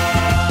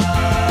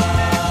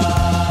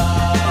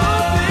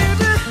 Oh,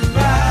 baby.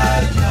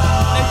 Right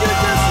now. And you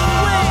just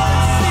wait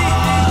and see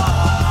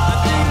how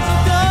things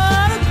are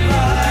gonna be.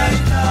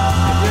 Right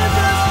now. You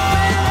just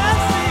wait and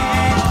see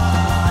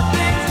how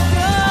things are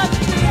gonna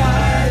be.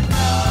 Right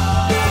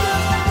now. You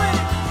just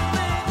wait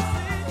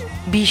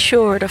and see. Be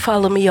sure to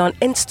follow me on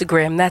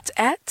Instagram. That's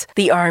at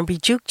the R&B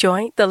Juke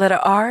Joint, the letter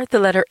R, the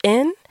letter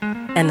N,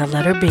 and the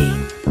letter B.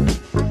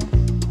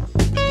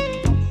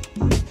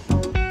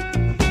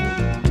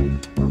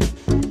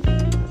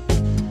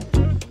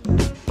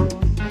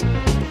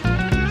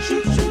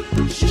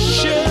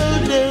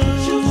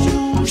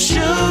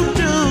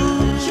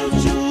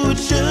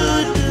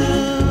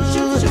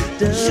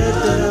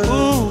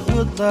 Ooh,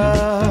 good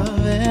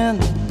lovin'.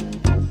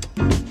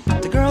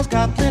 The girl's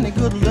got plenty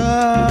good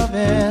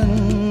lovin'.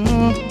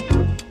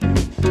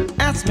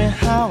 Ask me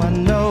how I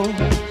know,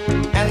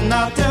 and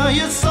I'll tell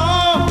you so.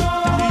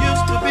 She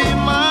used to be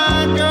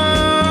my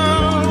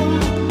girl.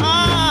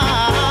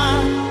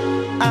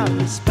 I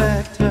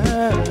respect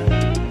her.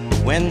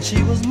 When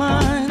she was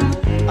mine,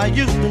 I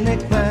used to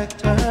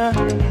neglect her.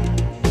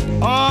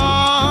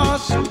 Oh,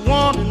 she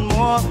wanted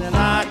more than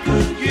I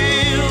could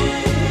give.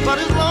 But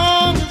as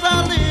long as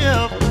I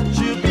live,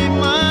 she'll be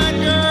my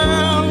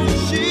girl.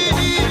 She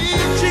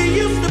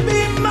used to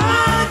be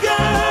my girl.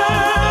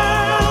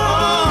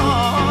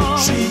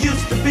 She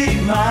used to be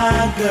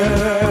my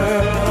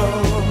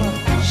girl.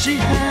 She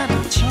had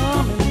a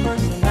charming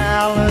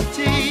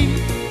personality.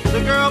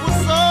 The girl was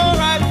so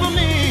right for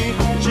me.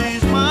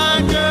 She's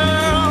my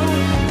girl.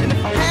 And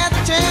if I had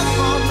the chance,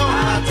 oh no,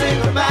 I'd take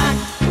her back.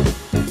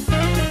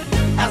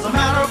 As a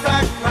matter of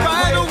fact,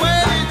 right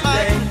away,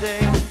 like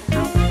today.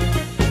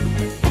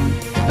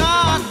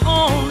 Not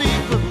only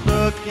good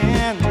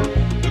looking,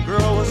 the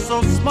girl was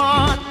so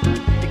smart.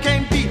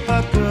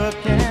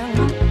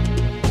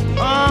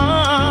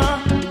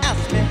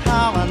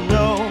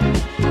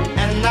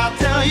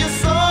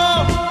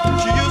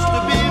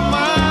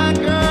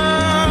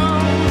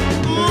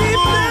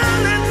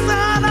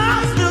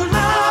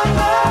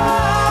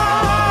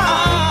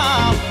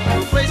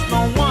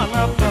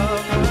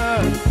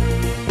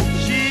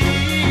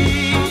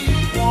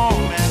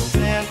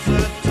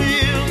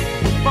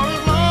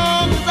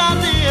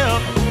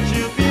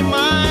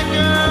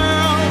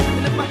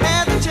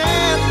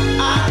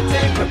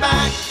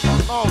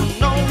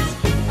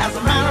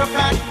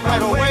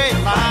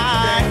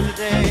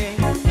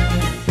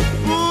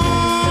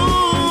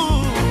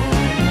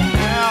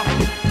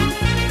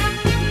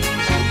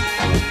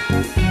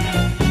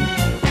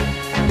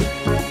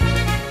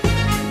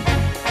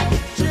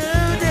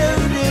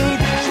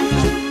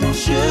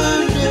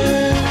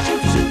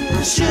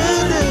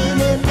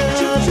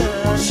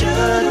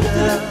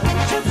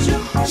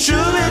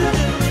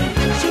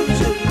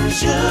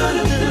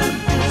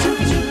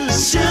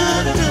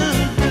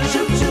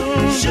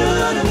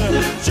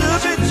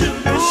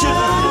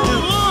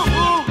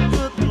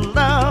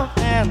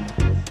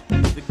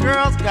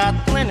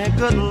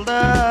 good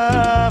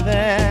loving.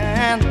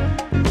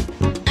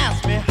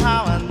 Ask me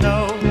how I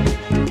know,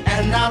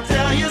 and I'll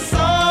tell you so.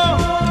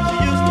 She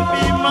used to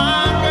be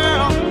my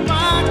girl,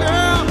 my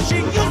girl. She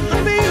used to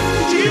be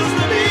my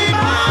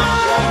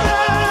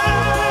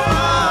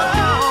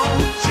girl.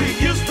 She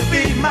used to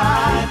be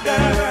my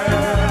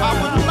girl. I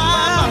wouldn't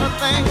lie about a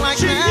thing like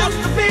that. She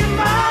used to be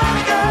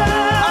my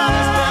girl.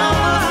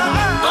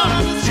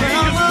 She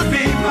used to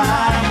be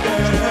my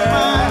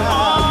girl.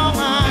 All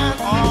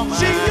mine.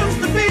 She used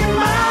to be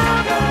my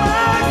girl.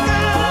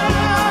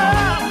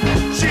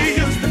 She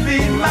used to be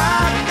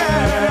my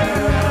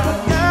girl.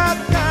 Girl.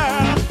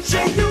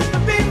 She used to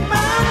be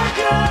my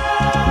girl.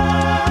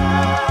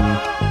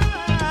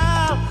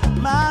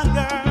 My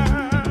girl.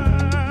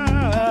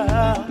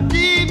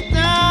 Deep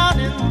down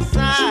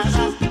inside, I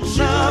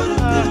love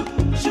her.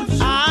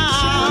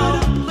 I'll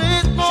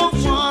live for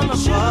one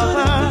above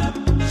her.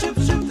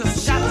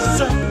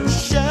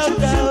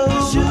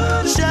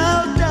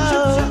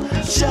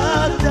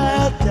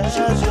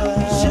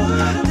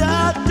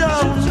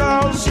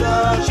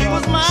 She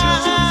was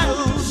mine,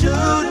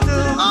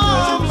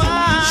 all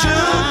mine. She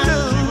used to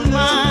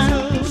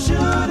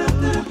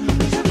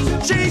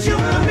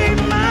be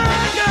my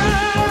girl.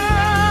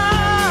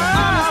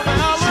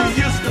 She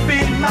used to be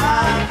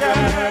my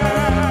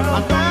girl. I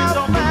know you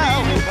don't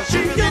believe me, but she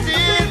used to be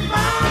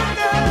my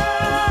girl.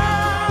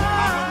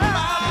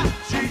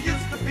 She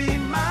used to be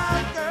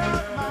my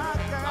girl, my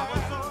girl. I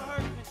was so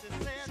hurt when she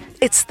said.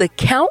 It's the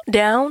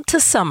countdown to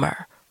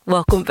summer.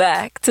 Welcome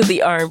back to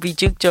the R&B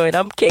Juke Joint.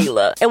 I'm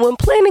Kayla. And when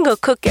planning a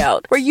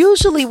cookout, we're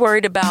usually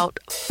worried about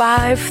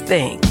 5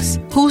 things.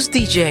 Who's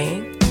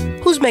DJing?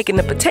 Who's making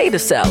the potato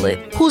salad?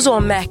 Who's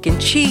on mac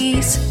and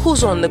cheese?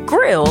 Who's on the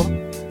grill?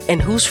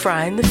 And who's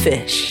frying the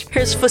fish?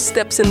 Here's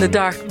Footsteps in the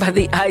Dark by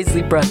the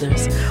Isley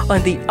Brothers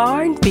on the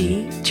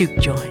R&B Juke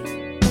Joint.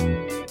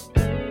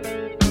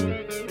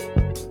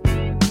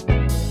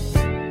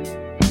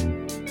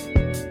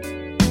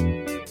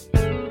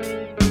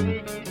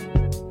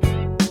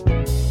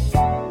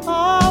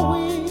 Are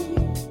we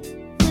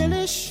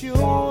really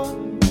sure?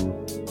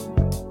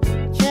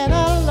 Can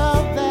a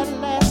love that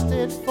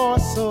lasted for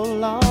so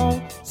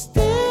long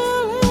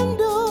still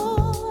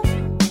endure?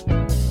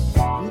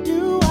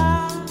 Do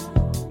I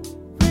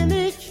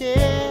really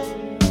care?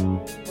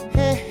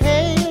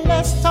 Hey,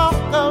 let's talk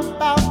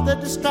about the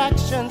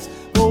distractions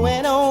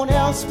going on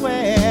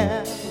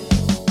elsewhere.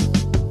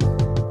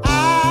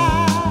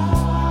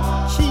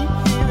 I keep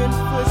hearing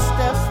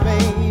footsteps,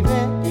 baby,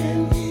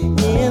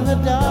 in the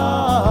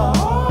dark.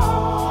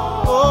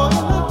 Oh,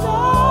 in the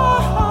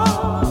dark.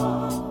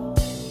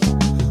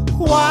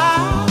 Why?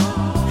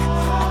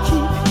 I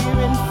keep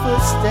hearing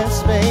footsteps,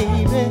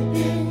 baby,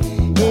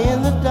 in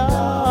the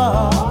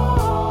dark.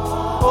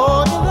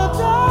 Oh, in the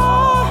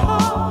dark.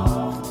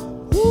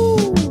 Ooh.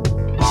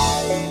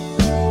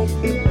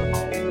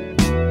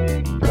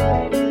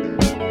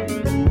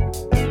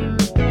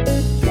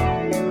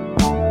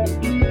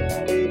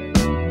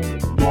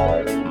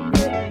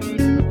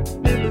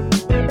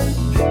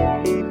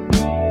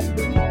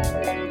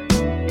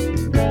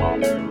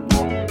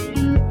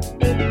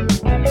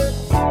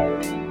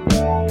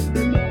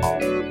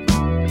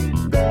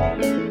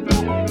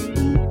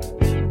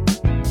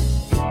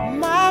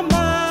 My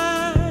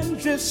mind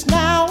drifts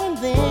now and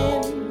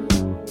then,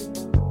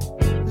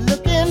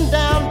 looking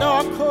down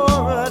dark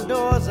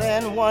corridors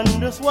and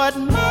wonders what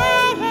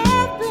might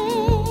have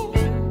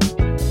been.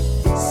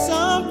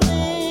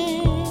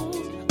 Something's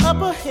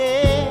up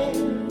ahead.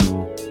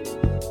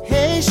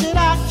 Hey, should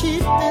I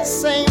keep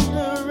this same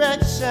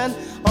direction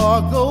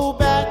or go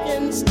back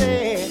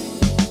instead?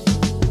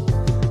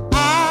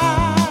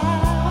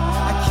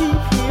 I keep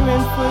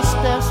hearing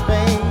footsteps,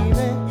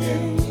 baby,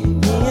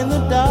 in the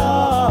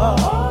dark.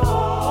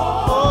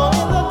 Oh,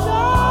 in the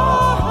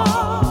dark.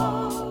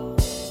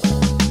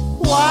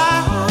 Why?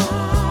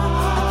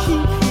 I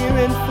keep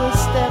hearing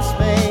footsteps,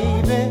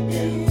 baby,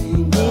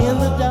 in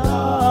the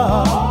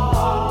dark.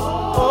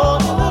 Oh,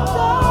 in the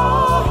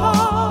dark.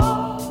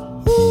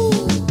 Ooh.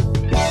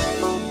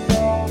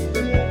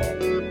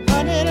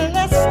 Honey,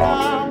 let's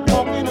start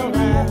walking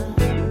around.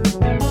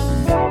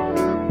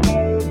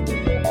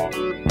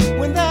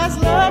 When there's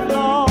love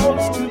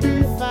lost to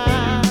be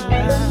found.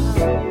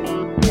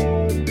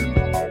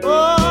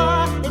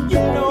 Oh, and you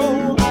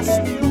know I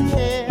still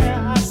care,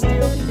 I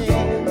still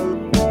care.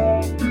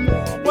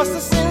 What's the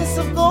sense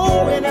of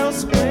going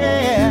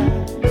elsewhere?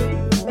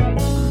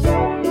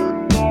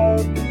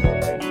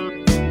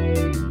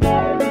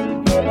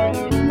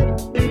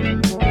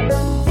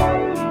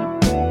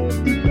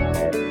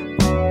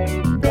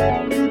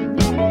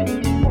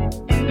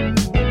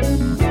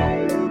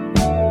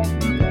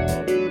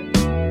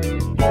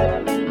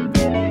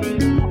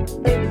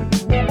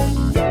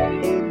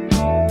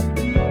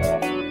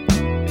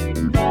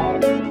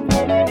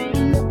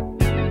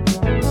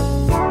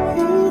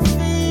 Who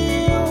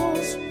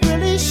feels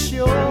really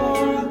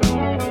sure?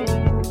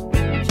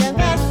 Can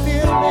that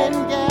feeling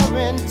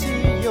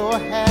guarantee your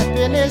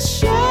happiness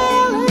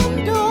shall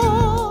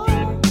endure?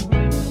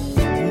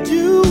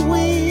 Do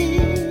we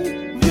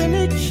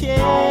really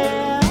care?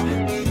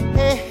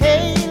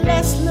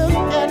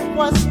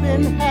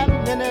 been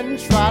happening and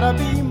try to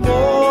be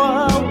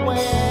more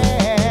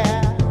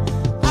aware.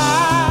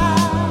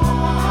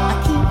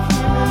 I keep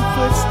hearing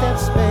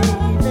footsteps,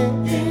 baby,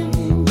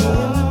 in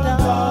the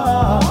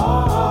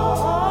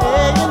dark.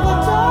 Hey, in the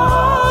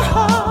dark.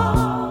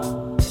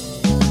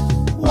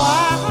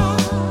 Why?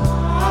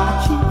 I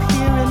keep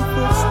hearing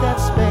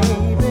footsteps,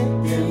 baby,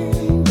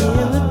 in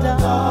the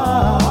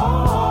dark.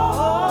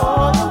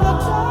 Oh, in the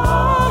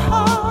dark.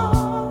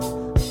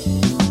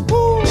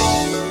 Ooh.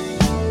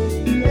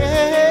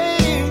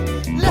 Hey,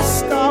 let's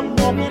stop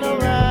walking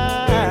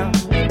around.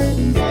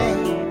 Yeah.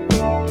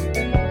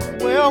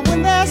 Well,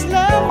 when there's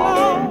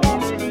love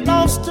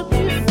lost to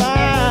be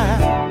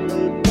found.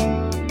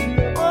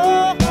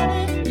 Oh,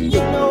 honey, you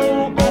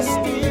know I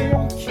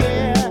still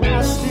care.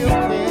 I still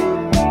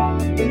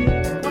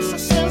care. What's the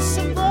sense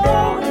of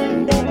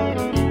going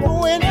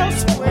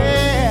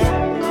elsewhere?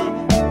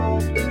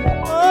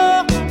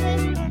 Oh,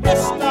 honey,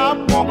 let's stop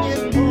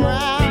walking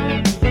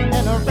around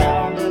and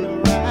around and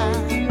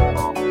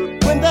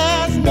around. When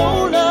there's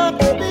no love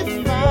to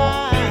be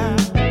found.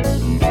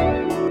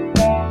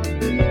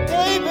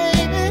 Hey,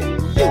 baby,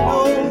 you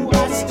know I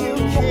still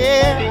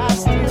care. I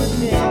still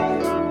care.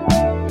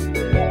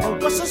 And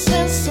what's the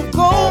sense of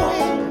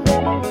going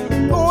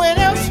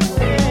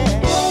elsewhere?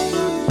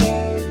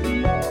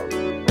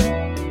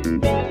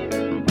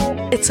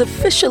 It's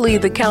officially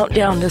the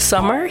countdown to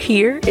summer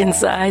here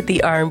inside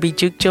the R&B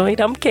Juke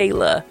Joint. I'm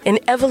Kayla, and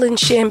Evelyn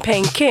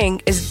Champagne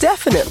King is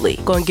definitely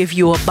going to give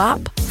you a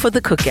bop for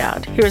the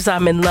cookout. Here's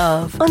I'm in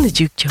Love on the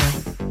Juke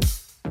Joint.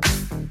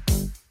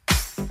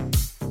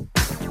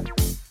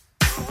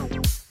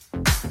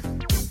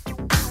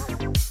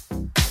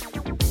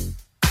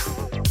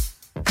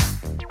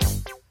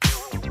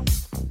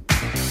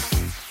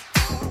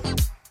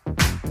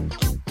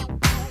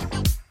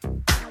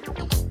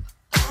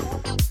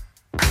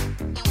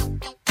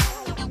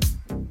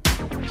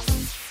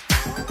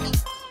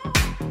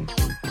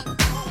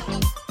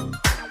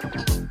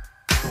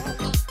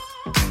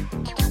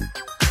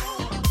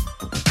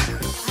 I've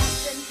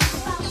been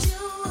thinking about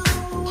you.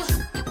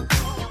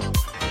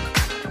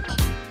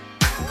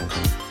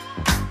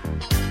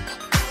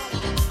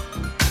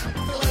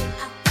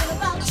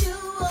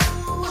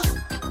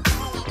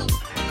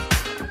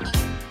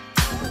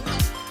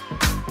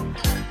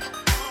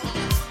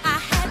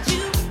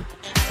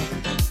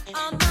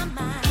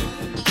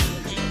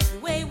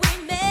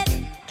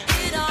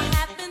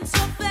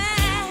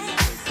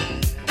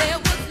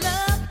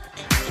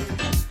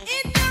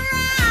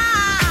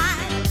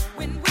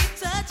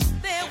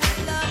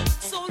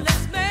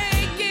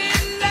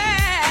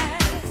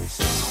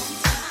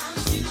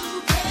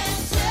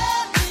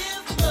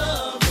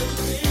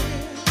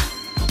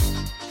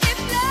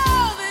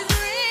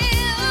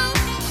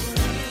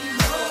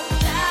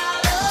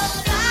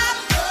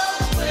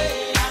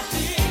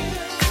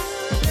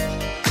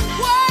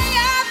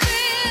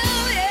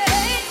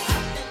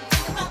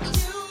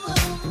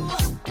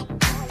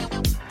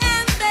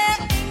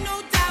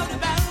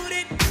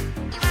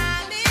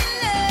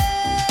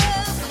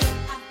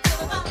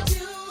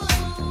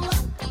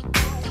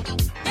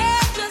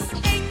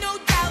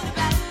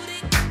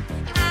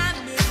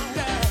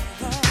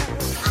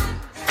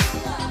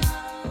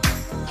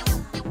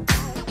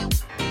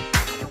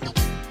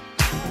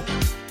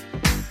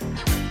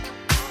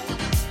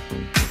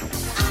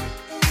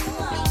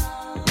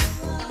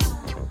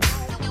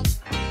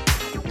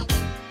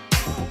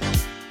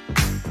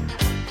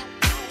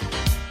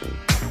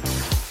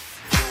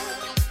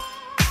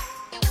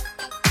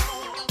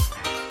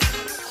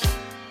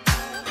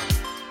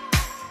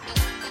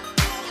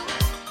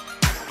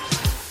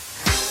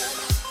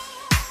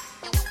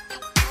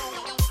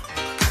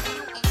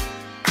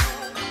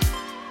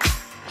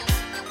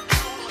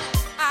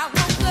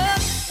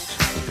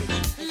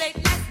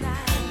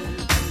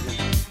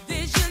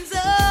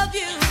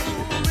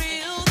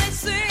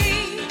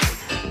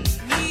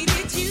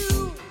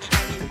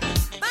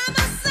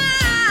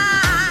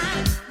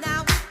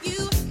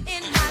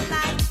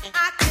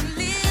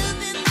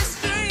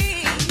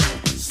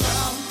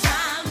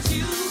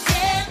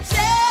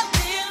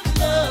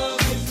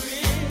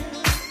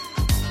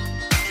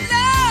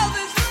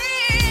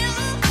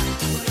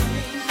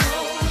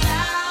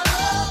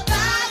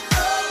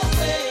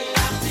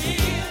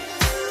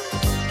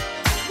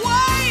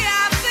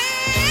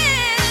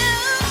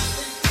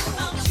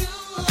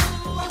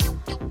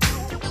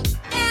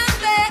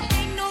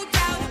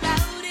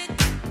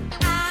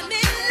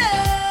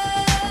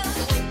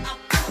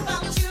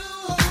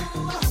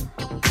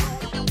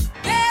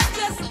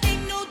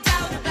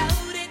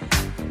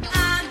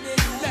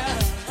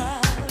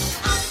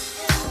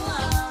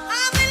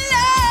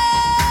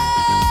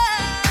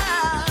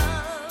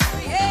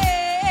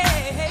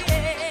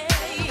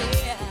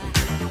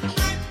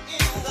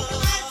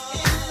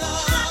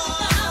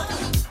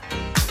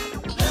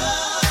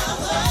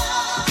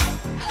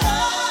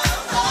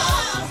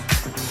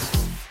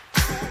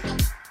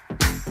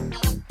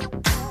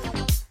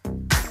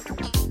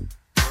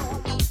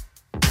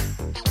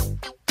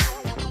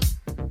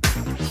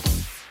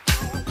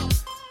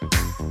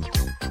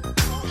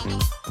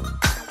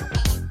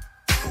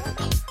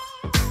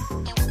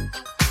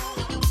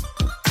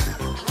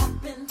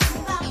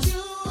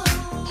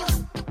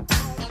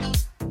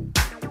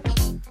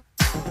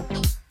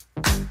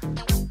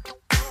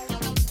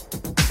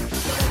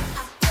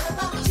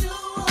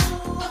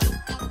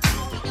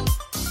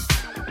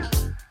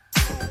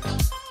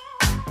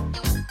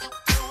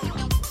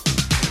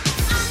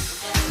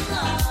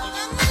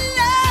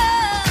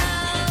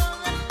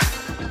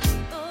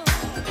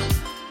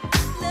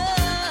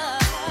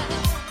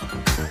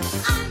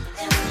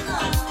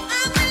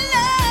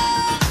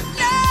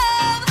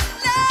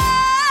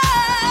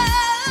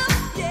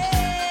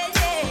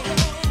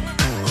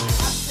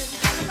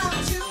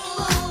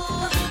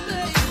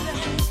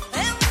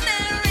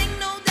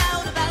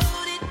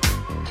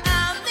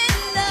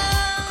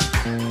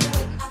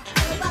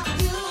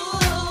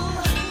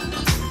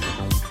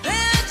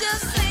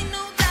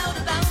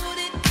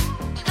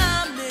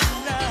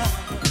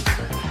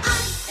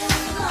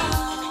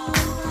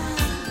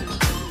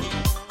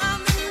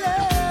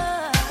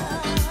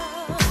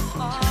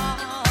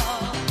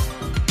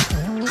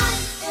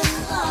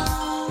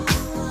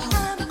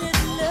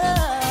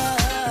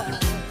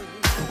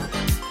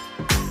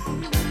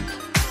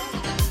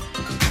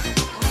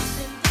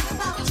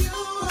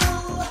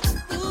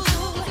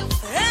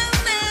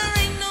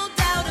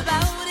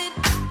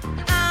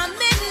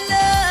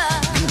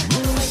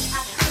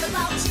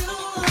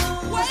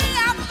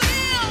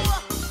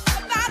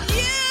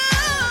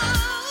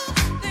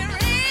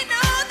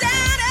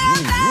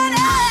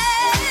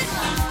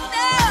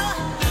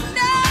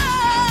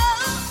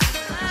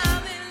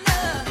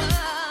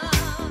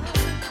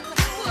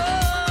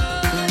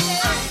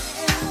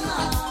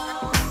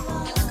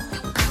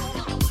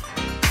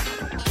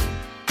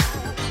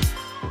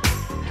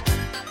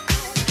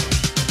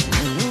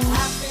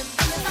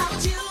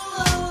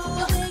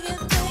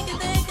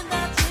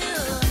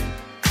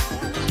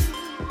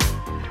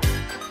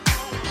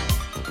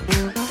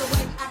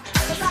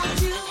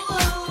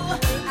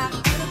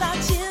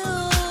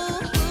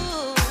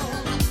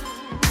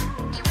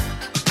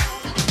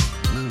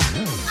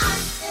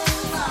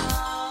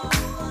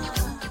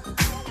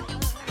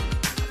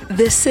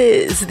 This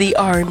is the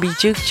R&B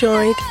Juke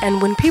Joint,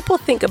 and when people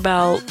think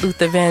about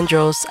Luther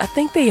Vandross, I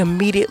think they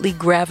immediately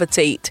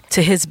gravitate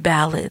to his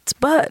ballads,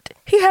 but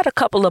he had a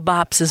couple of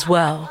bops as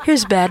well.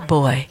 Here's Bad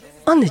Boy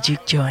on the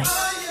Juke Joint.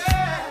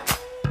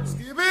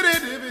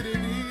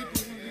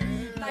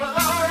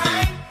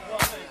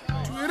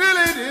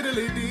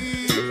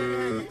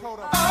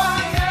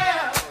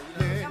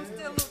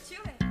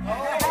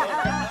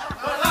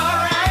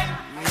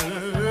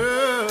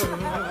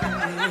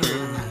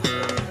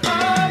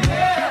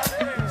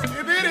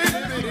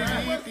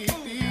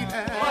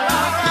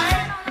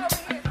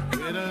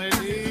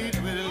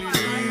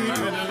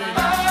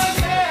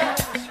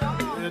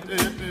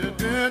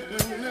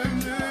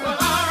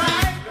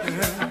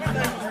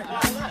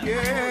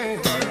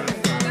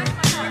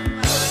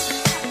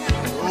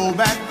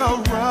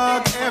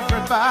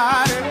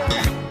 Everybody,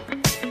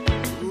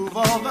 move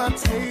all the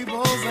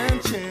tables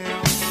and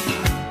chairs.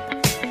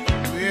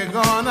 We're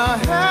gonna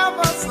have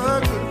us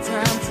a good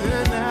time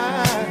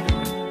tonight.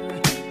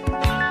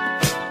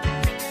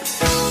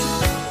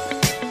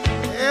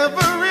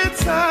 Every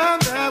time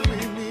that we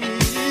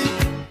meet,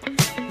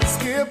 we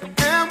skip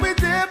and we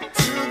dip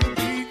to the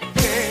beat.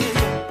 Yeah.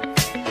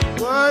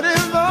 What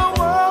in the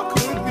world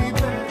could be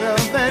better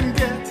than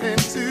getting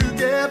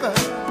together?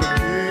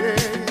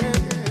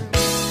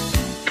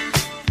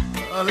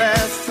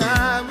 Last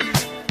time we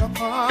had a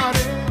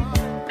party,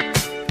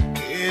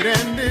 it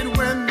ended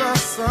when the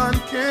sun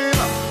came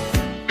up.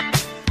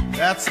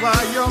 That's why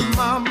your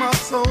mama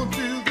told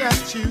you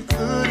that you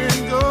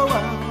couldn't go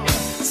out.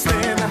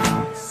 Stay in the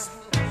house.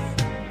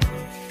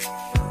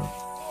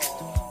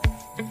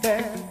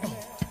 Bad boy,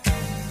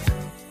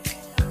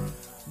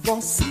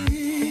 gonna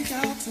sneak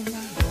out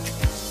tonight.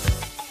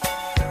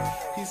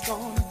 He's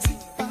gonna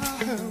take by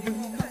her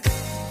window,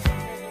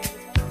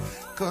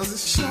 'cause it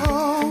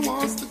sure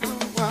wants to go.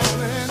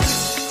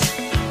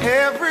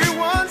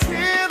 Everyone's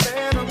here,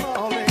 let them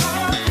all in.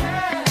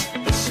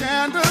 The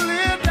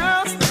chandelier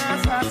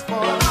downstairs has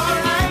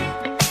fallen.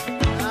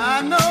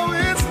 I know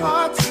it's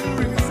hard to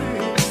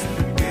resist.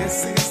 This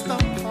is the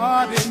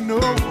party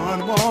no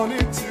one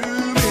wanted to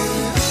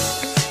miss.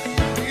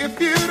 If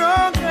you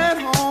don't get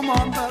home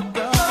on the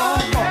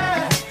double,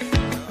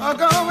 you're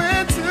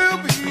going to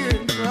be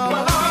in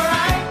trouble.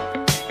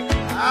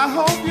 I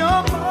hope your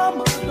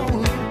mama don't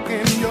look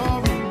in your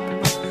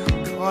room,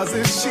 'cause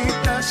if she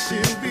does,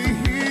 she'll be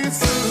here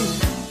soon.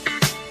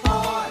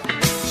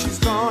 She's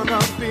gonna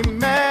be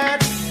mad.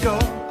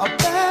 You're a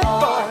bad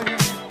boy.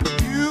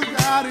 You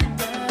got it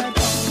bad.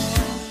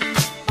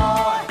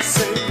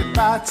 Say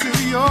goodbye to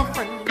your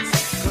friends,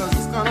 'cause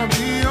it's gonna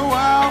be a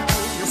while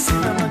till you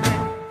see them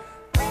again.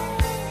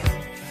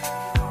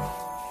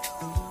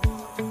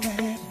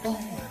 Bad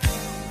boy,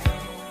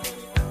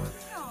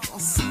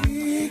 I'll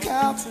sneak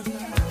out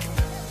tonight.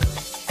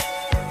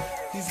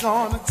 He's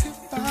gonna tip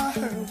by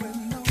her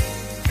window,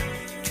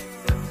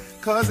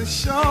 'cause it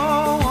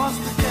sure wants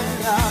to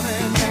get out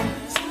and dance.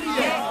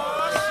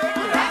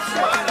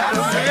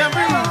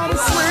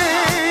 Everybody's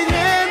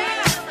swinging,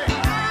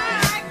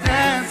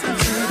 dancing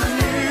to the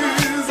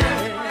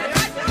music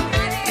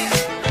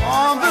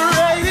on the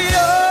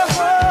radio,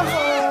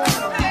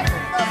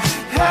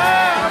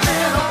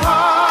 having a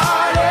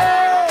party.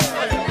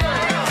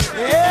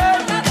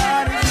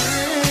 Everybody's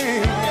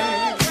swinging,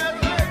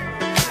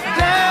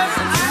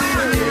 dancing to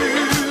the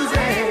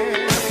music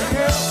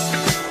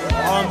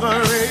on the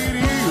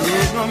radio.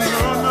 No, no,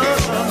 no, no,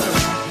 no.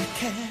 You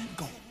can't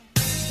go.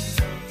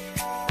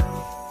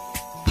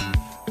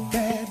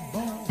 Bad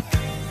boy,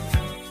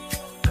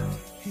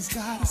 he's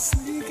gotta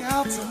sneak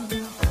out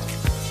tonight.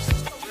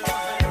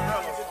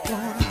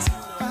 Gonna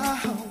take by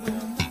her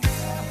window,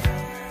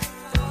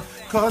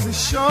 'cause he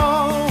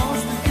sure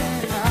wants to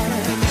get out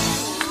of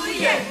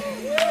here.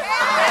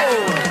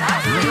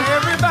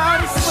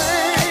 Everybody's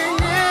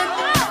swinging,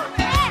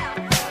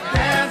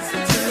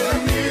 dancing to the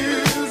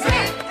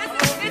music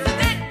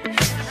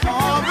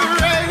on the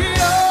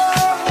radio,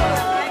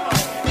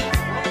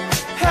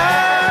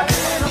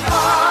 having a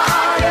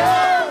party.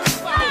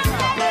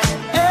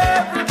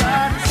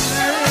 Everybody's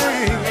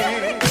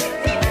swinging,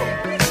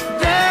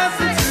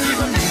 dancing to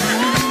the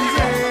music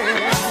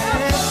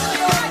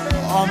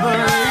on the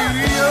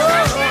radio.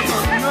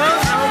 No,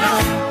 no, no,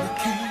 you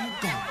can't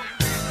go.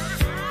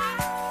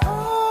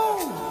 Oh,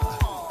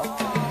 a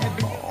bad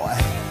boy,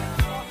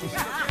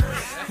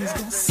 he's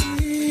gonna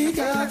sneak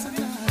out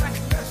tonight.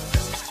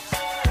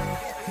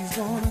 He's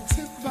gonna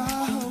tip by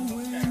her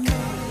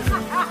window.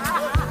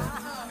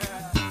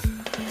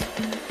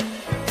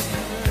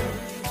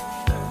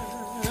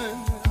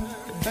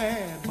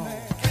 Bad boy,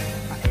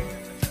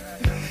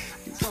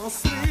 he's gonna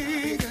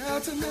sneak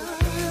out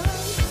tonight.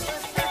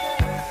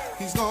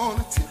 He's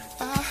gonna tip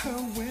by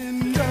her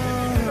window.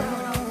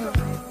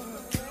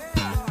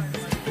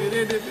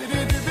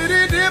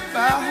 Dip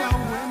by her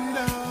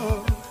window.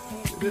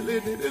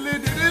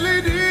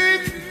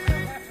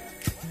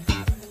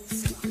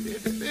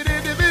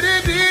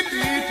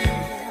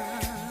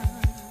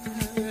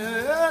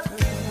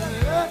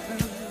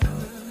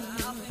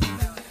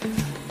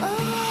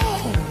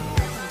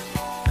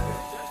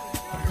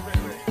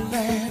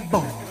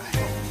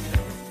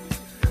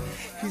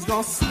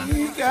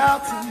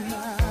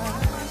 tonight.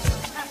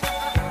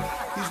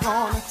 He's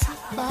gonna sit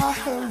by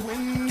her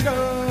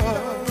window.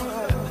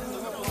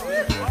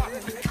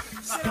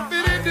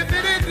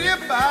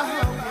 Dip by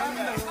her window.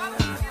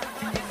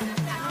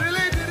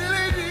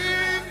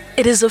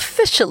 It is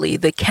officially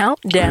the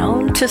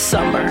countdown to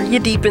summer. You're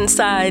deep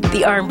inside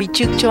the R&B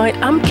Juke Joint.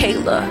 I'm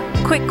Kayla.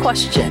 Quick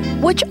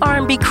question. Which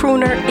R&B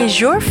crooner is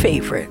your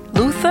favorite,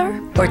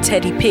 Luther or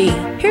Teddy P?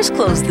 Here's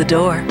Close the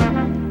Door.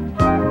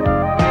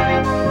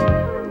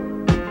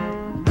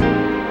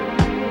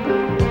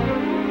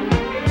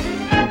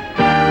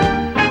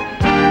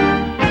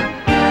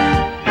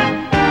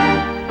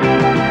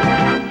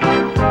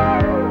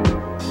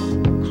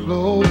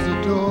 Close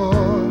the door.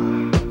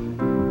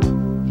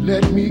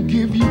 Let me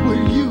give you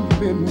what you've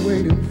been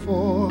waiting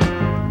for.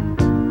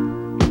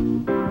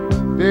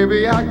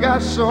 Baby, I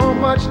got so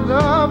much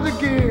love to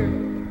give,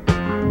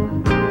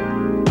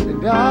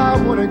 and I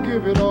want to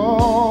give it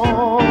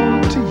all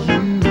to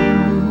you.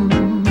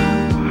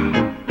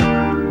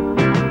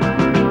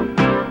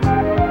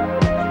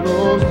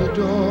 Close the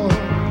door.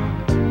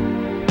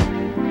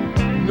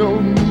 No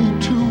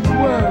need to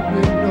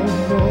worry no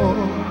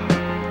more.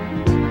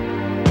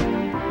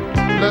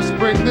 Let's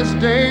bring this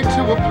day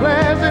to a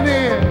pleasant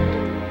end.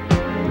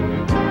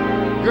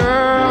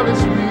 Girl,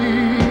 it's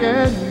me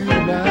and you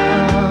now.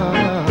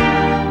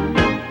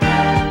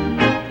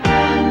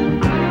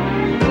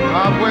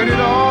 I've waited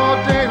all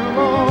day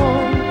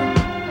long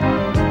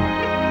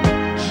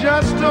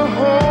just to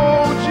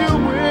hold you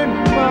in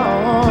my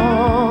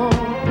arms.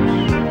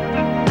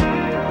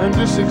 And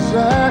just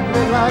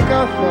exactly like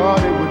I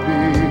thought it would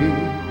be.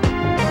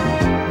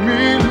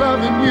 Me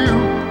loving you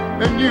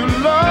and you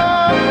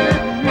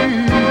loving me.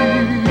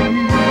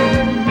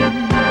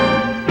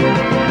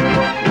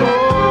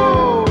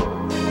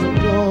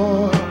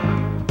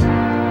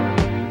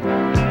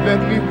 Let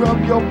me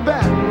rub your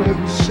back where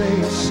you say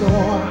it's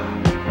sore.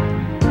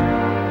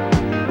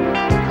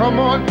 Come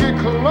on, get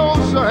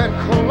closer and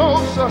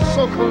closer,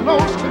 so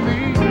close to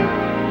me.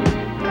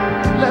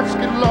 Let's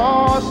get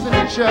lost in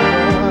each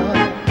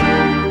other.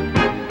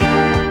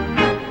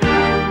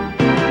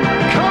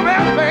 Come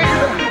here, baby.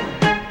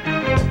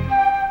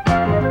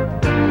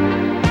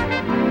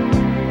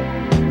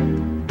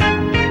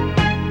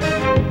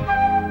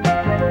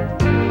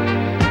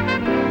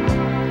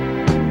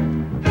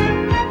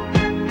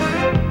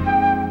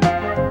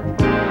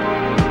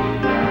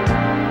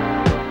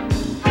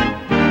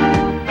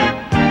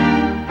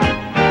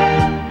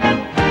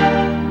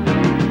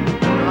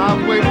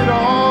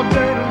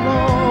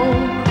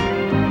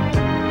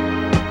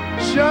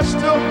 Just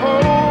to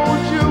hold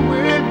you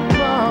in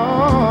my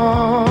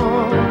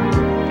arms.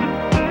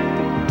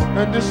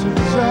 And this is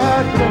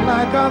exactly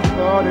like I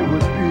thought it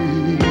would be.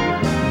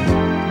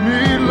 Me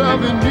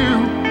loving you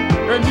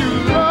and you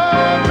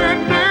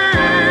loving me.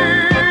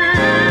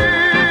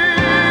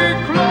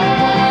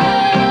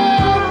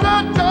 Close the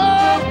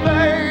door,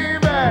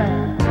 baby,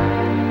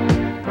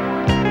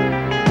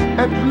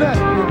 and let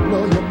me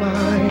blow your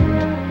mind.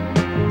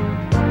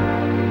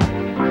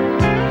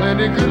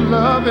 Plenty good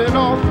loving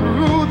all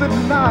through the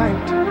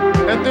night,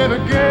 and then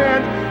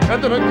again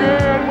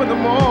when the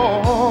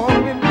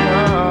morning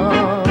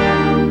comes.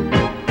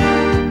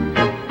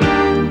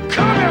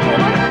 Come here,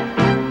 woman.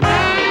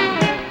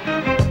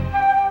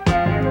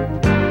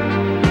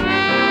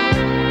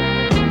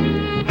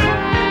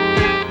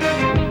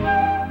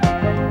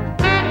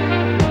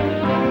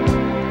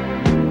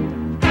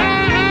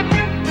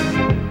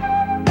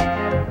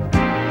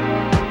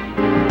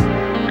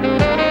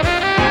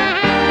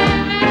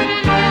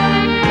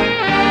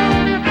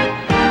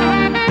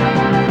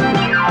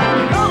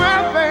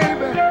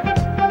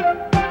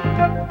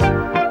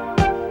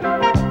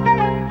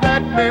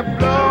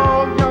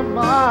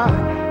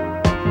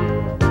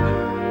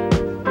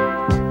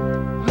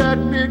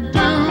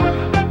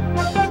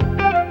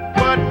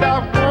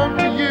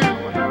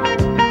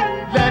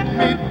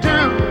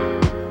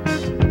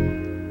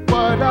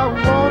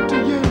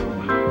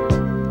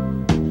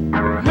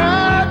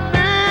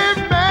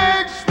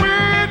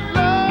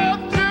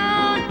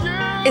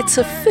 It's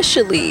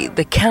officially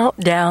the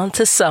countdown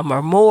to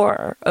summer.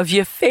 More of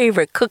your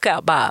favorite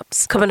cookout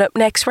bops coming up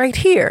next right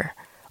here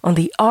on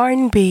the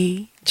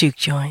R&B Juke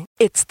Joint.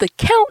 It's the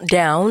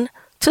countdown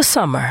to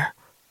summer.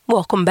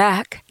 Welcome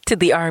back to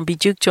the R&B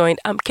Juke Joint.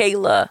 I'm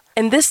Kayla.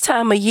 And this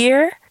time of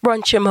year,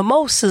 brunch and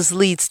mimosas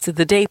leads to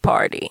the day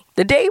party.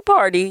 The day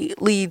party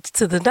leads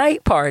to the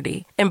night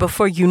party. And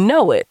before you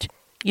know it,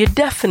 you're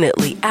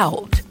definitely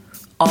out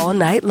all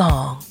night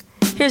long.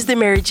 Here's the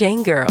Mary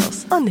Jane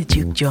Girls on the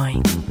Juke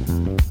Joint.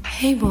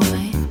 Hey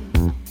boy,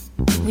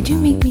 would you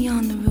meet me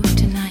on the roof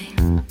tonight?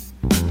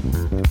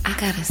 I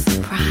got a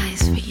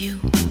surprise for you.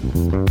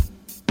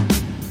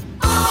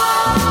 All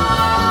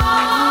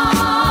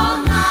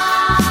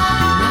night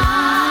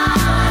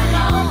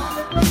long,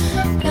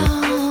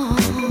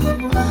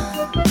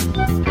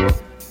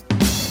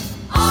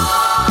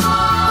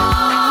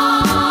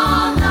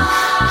 all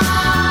night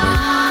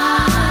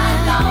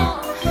long.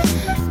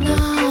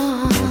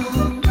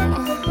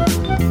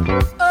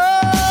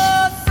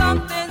 Oh,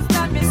 something's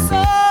got me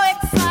so excited.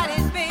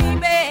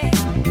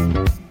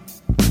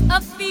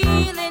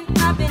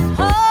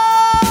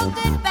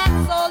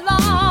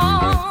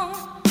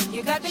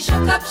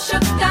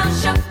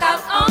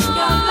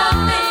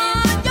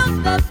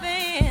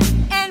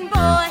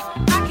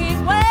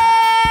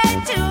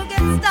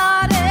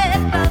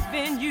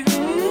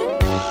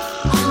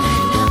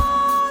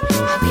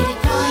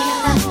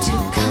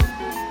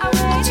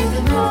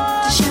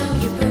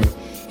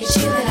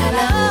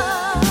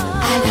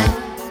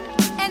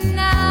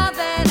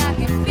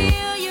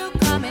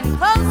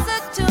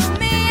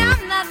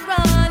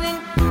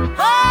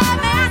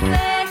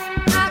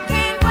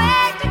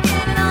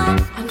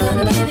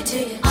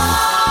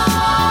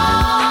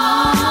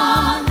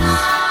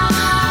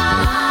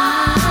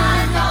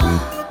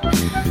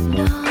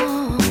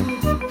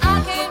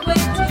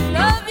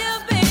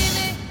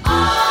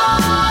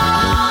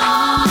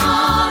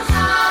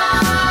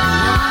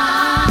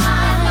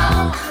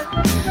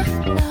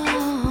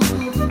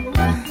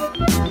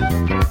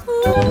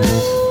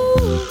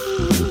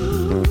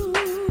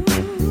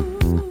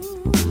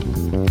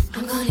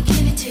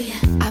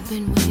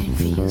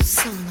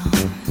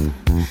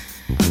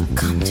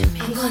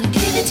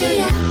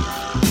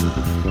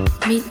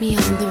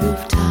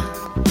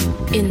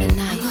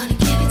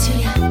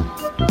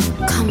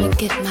 gonna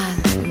get my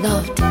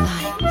love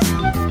delight.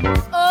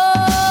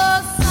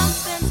 Oh,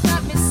 something's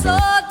got me so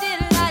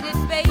delighted,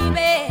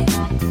 baby.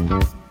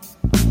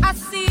 I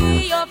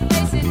see your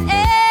face in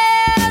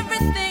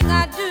everything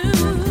I do.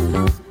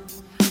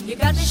 You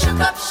got me shook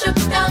up, shook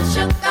down,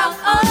 shook out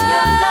on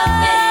your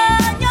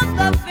loving, your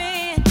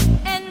loving.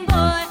 And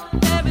boy,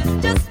 there is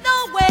just no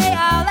way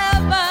I'll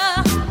ever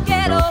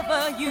get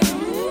over you.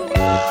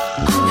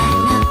 All night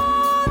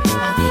long,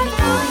 I'll be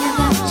all you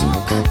love to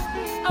come.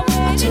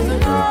 To the room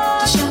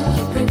to show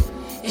you proof.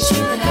 It's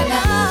you that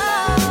I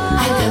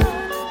love.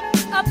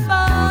 Up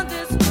on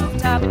this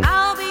rooftop,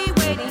 I'll be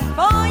waiting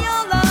for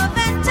your love,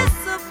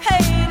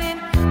 anticipating.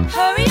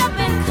 Hurry up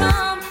and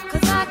come,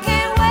 'cause I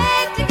can't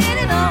wait to get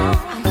it on.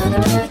 I'm gonna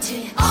give it to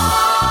you.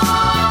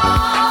 All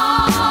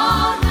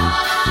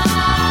night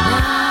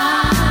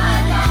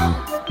long.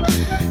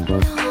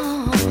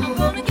 I'm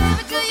gonna give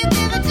it to you,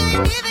 give it to you,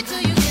 give it to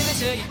you, give it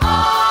to you. All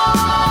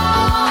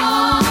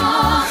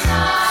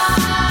night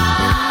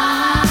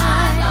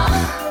long.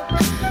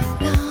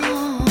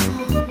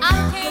 I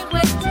can't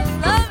wait to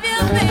love you,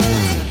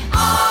 baby.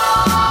 All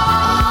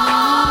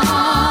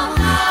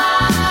night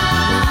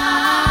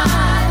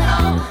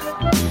long.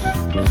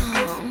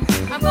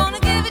 I'm gonna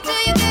give it to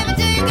you, give it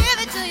to you, give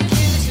it to you,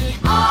 give it to you.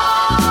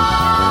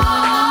 All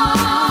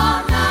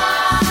night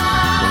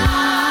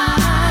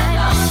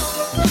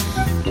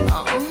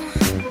long.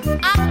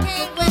 I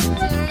can't wait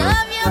to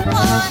love you,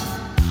 boy.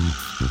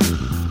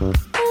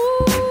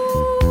 Ooh.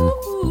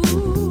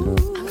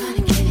 I'm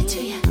gonna give it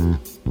to you.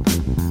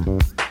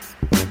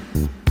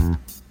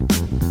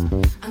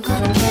 I'm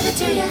gonna give it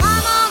to you.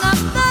 Come on up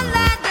the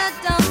ladder,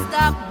 don't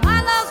stop. My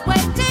love's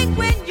waiting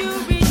when you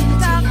reach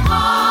top.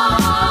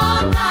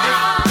 All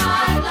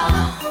night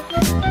long.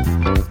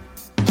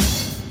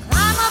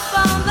 Climb up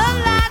on the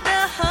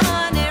ladder,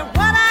 honey.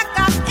 What I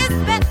got is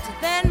better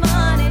than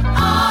money.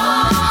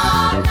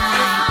 All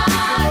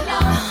night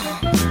long.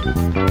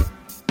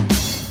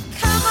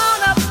 Come on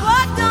up,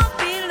 boy, don't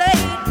be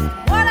late.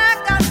 What I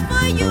got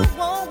for you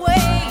won't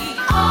wait.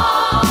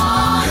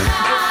 All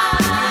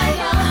night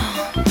long.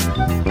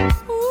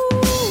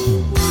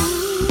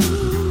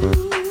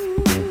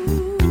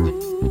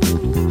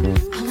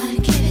 I'm gonna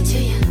give it to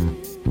you.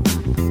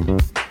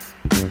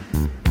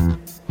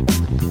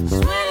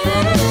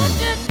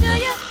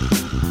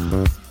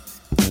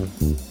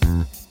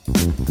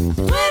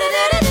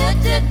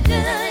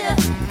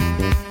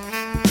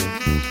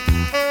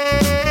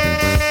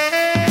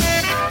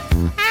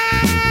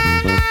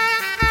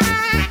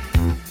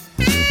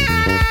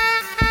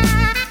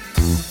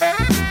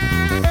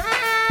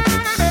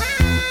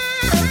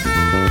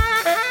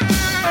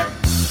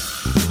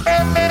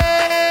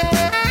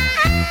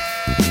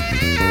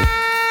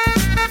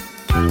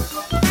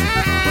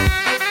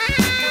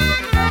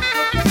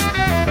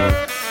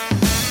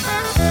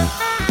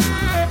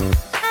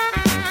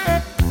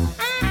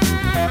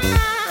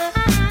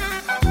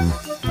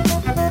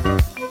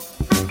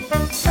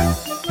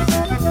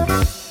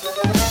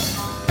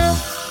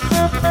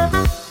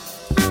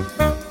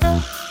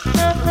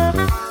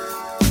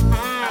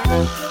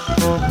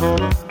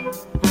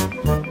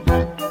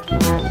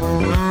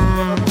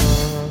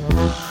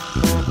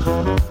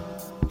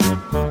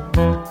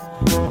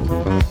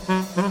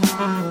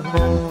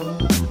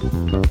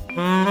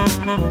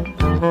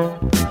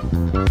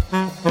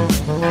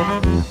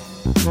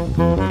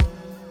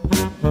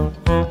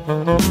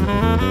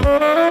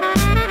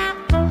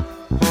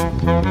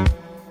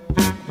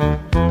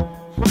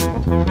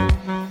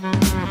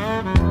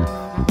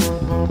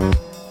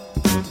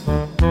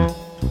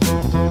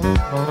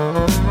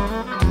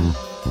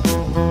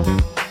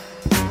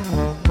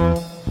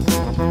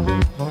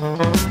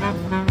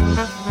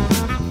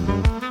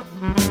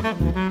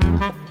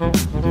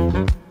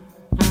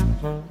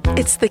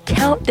 It's the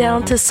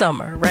countdown to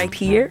summer right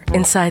here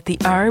inside the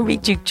R&B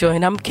Juke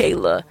Joint. I'm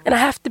Kayla, and I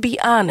have to be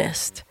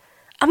honest.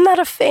 I'm not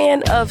a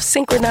fan of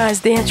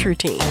synchronized dance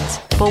routines,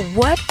 but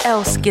what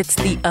else gets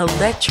the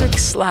electric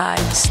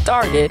slide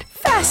started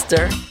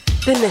faster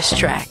than this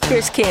track?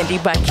 Here's Candy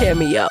by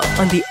Cameo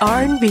on the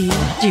R&B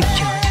Juke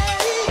Joint.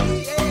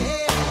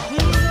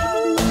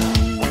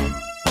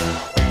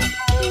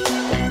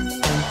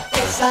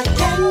 It's like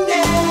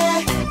candy.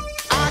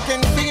 I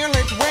can feel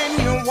it when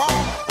you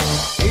walk,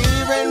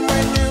 even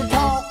when you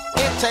talk,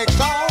 it takes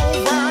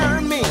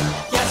over me.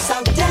 You're so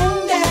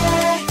dandy.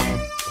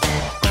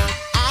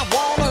 I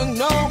wanna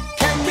know,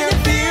 can you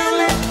feel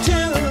it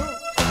too?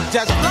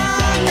 Just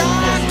like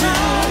I do.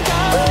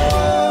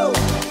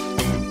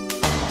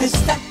 This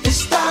stuff is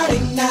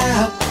starting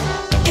now.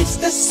 It's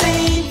the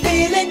same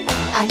feeling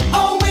I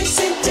always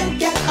seem to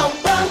get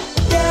around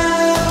you.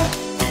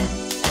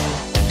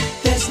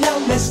 There's no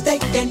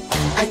mistaking,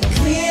 I'm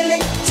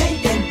clearly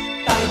taken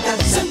by the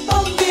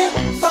simple mere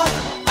thought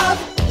of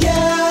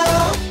you.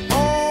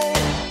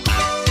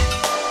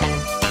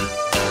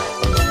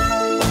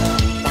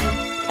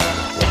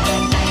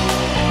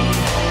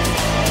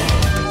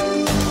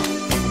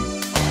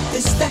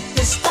 This stuff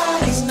is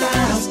starting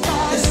now.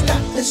 This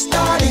stuff is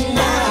starting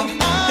now.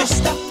 This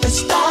stuff is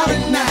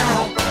starting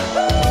now.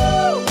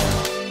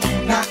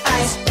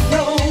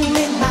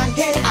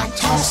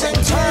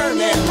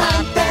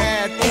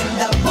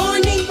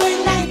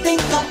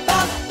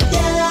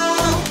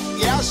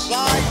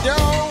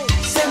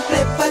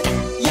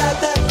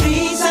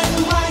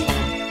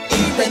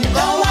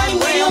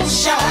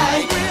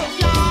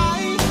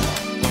 shy.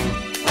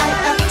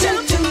 I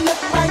attempt to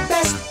look my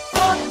best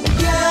for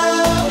you.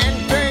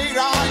 Indeed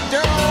I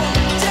do.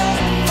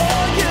 Just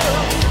for you.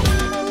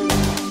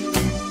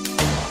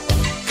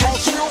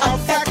 'Cause you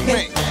affect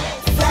me,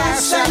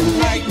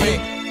 fascinate me.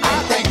 I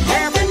think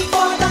heaven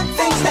For the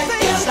things that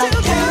feels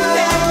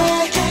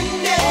like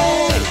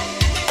candy.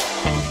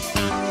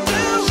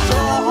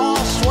 so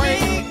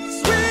sweet,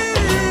 sweet.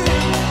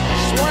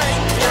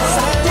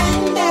 So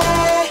tender.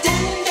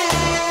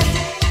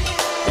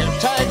 You're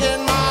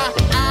taking my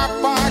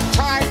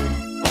appetite,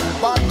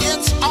 but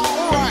it's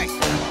alright.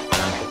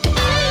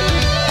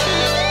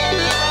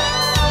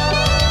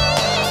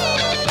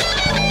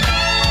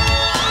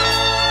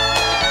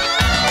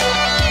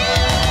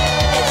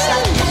 It's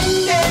like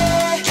candy.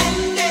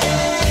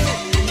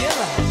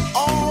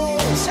 Oh,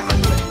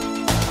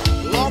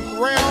 look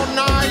real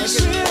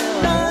nice,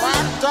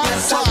 wrapped up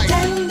So tight.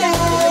 tender.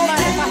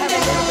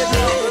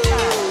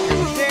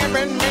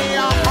 Giving me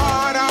a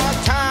heart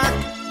attack.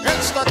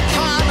 It's the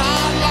kind I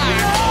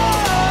like.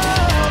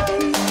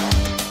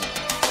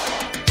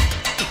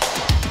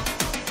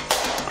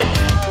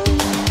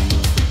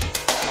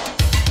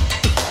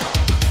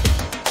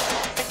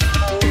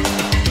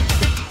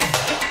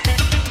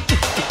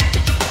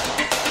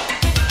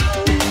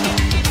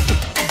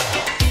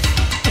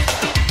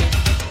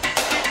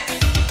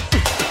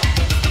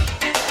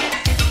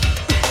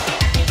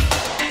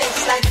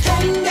 It's like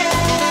candy.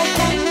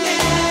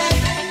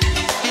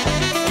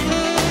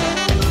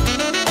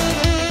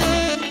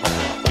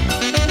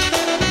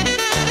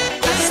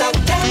 It's so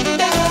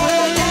tender.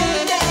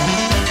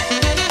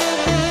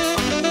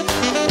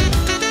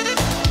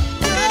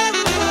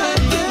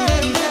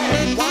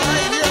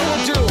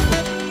 Why you do?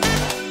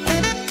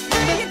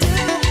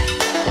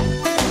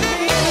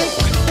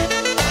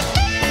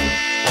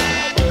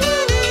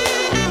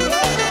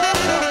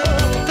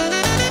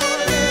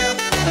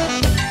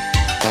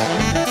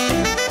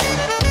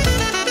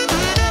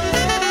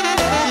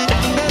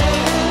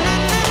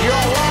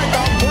 You're like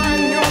a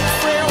brand new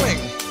feeling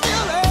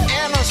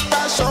in a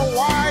special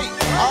way.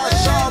 A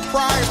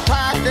surprise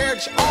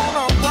package on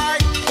a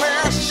bright,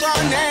 clear,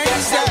 sunny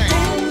day.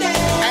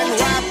 And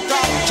wrapped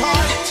up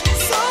tight.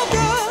 So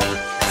good.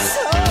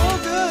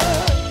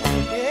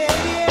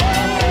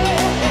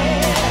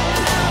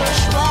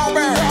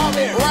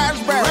 Strawberry,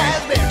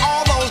 raspberry,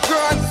 all those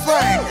good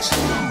things.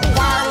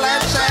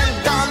 Violets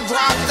and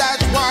gumdrops,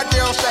 that's what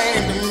you're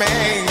saying to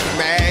me.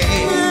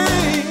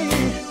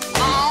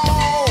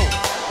 Oh,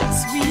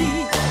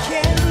 Sweet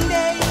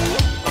candy.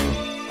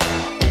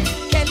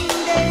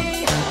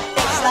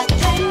 It's like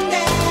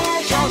candy.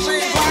 so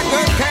seems like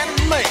good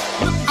candy to me.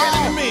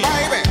 Oh,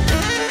 baby.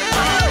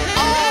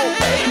 Oh,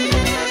 baby.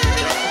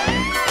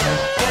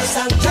 It's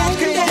so Just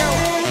keep candy.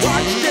 going.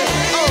 Watch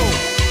this. Oh,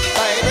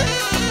 baby.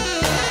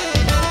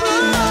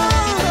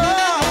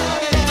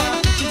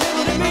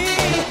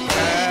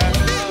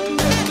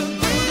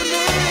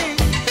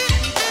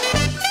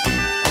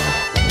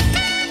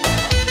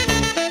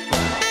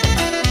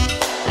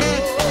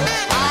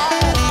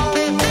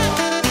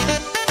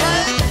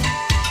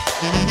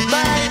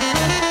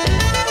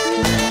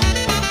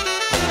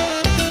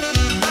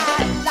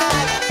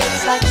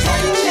 It's like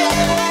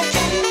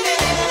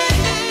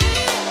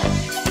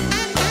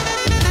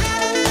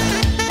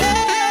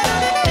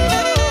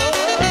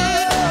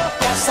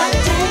Yes, I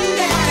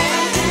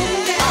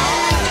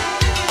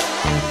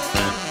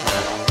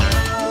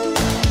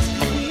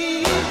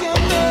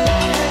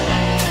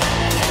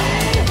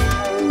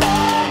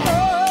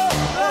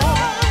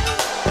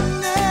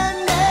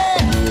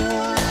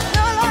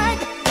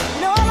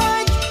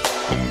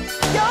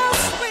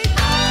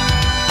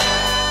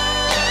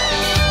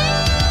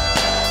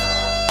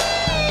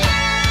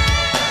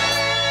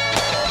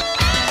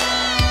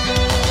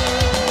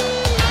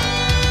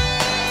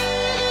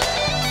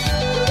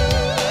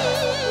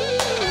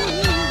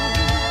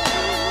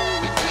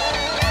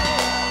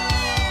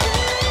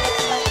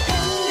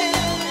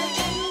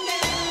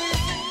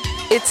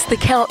It's the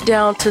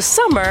countdown to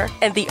summer,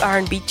 and the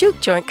R&B Juke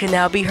Joint can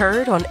now be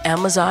heard on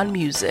Amazon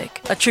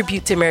Music. A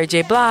tribute to Mary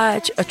J.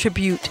 Blige, a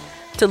tribute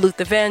to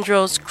Luther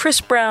Vandross,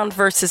 Chris Brown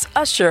versus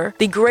Usher,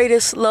 the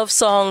greatest love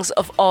songs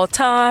of all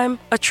time,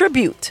 a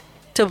tribute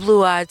to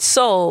Blue Eyed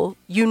Soul,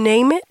 you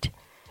name it.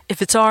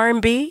 If it's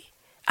R&B,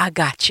 I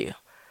got you.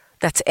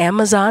 That's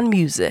Amazon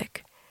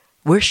Music.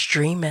 We're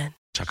streaming.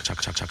 Chaka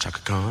Chaka Chaka Chaka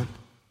Khan,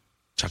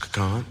 Chaka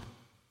Khan,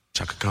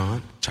 Chaka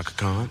Khan, Chaka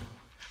Khan.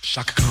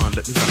 Chaka Khan,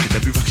 let me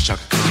rock it,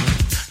 Chaka Khan.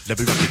 Let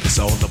me rock it, that's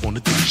all I wanna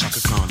do. Chaka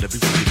Khan, let me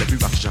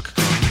rock it, Chaka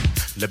Khan.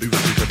 Let me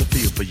rock it, got a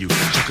feel for you.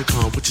 Chaka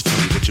Khan, what you tell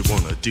me what you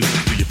wanna do?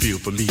 Do you feel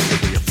for me the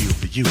way I feel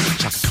for you?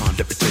 Chaka Khan,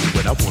 let me tell you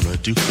what I wanna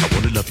do. I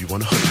wanna love you,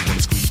 wanna hug you,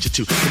 wanna squeeze you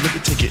too. And let me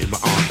take it in my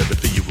arms, let me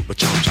feel you with my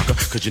charm, Chaka.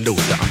 Cause you know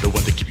that I'm the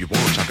one to keep you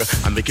warm, Chaka.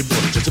 I make it more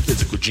than just a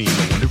physical dream.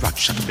 I wanna rock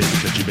you, Chaka, baby,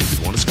 cause you make me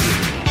wanna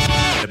scream.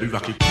 Let me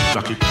rock it,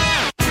 rock it.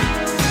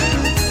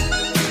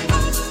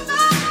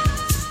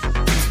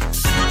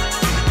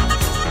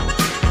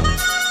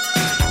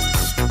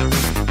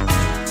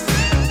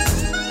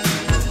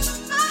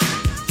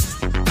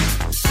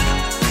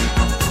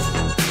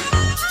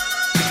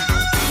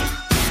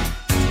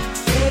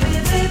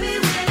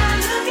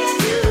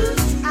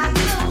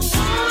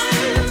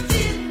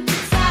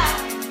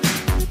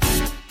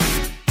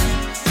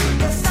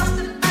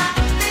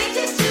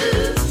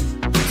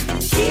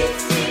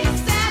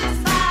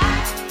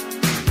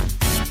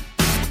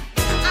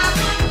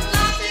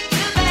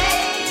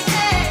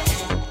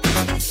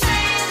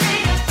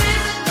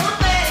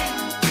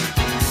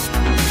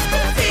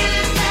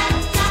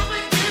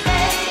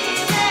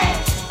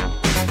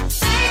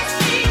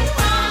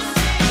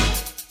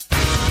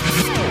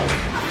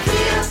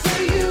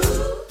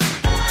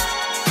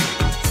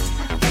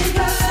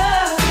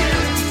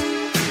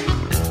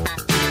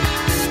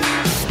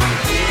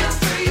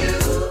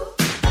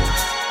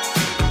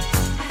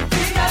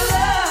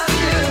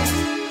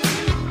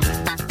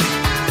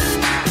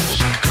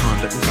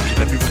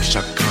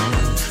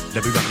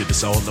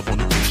 That's all I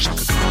wanna do.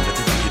 Shaka Khan,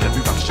 let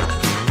me rock you, Shaka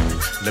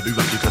Khan. Let me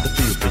rock you, got the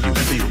feel for you,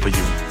 feel for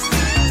you.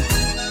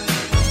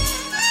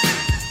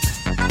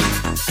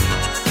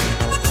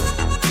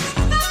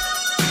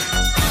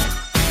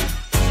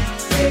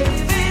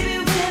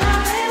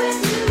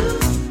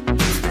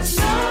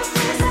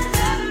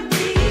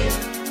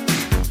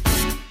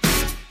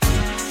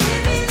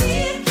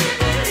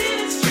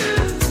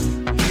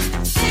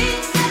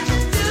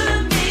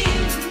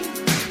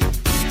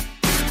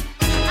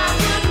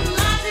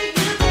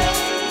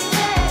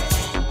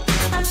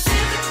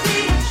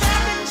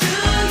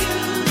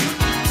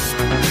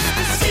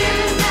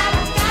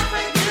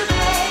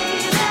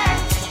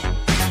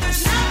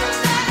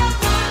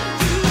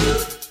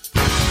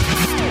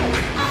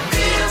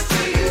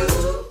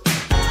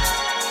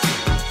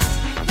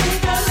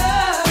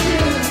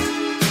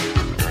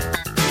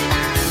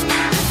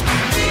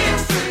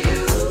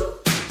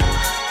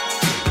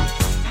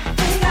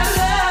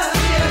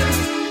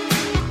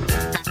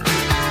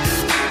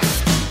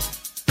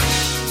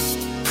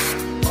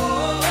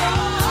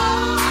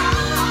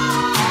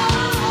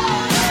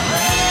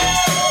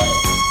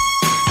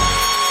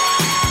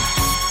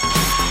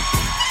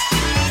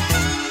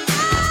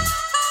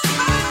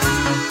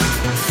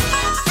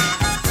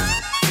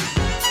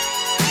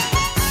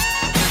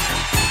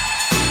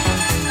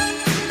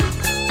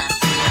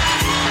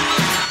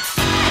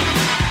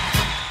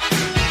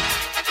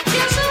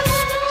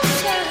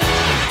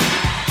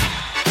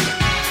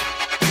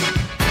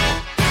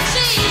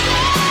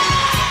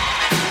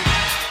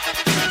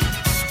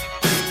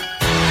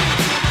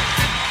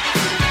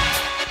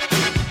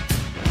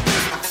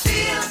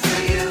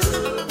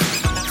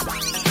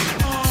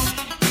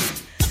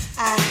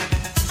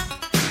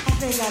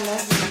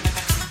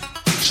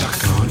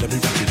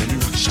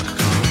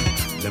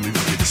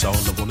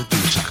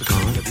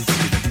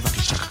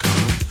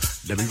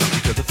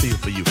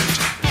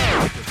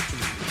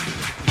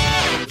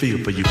 Feel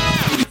for you.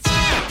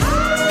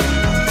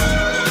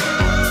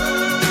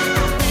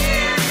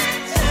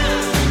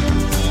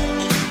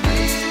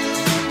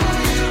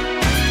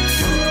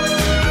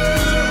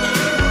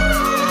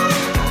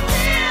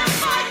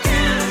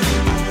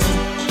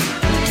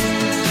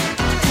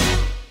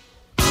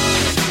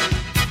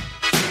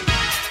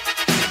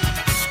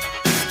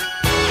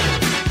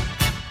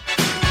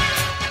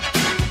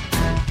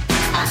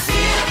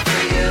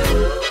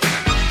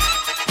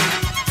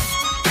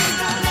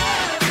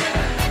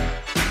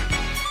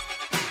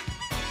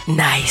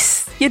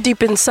 Nice. You're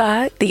deep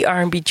inside the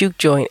R&B Juke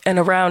Joint, and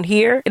around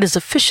here, it is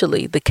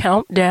officially the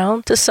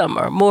countdown to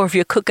summer. More of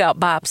your cookout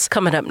bops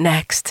coming up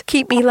next.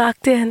 Keep me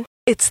locked in.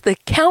 It's the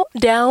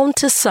countdown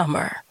to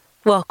summer.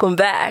 Welcome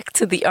back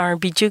to the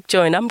R&B Juke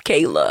Joint. I'm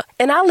Kayla,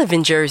 and I live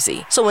in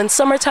Jersey. So when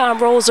summertime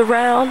rolls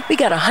around, we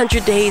got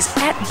 100 days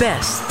at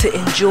best to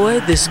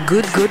enjoy this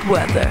good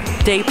weather.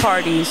 Day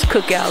parties,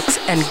 cookouts,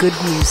 and good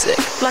music.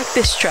 Like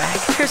this track.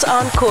 Here's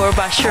Encore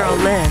by Cheryl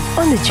Lynn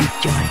on the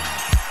Juke Joint.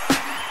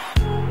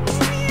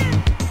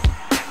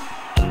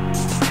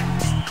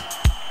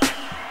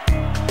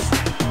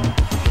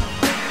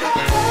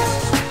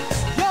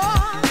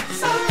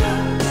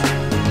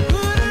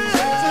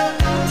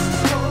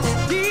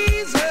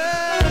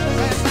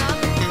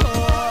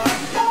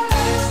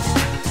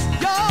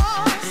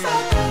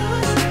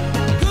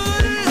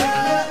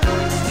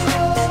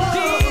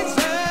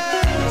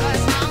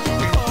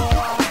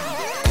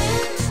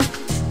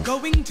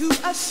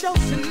 A show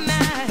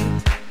tonight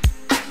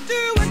after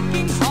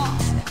working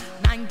hard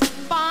 9 to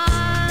 5.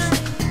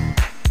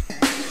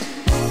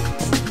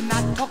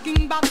 Not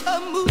talking about a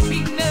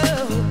movie,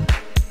 no,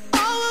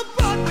 or a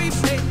Broadway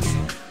play.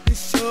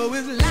 This show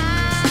is live.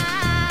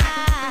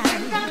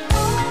 And I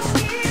know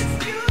it's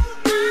you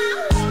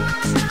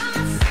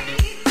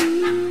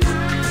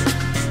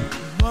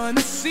I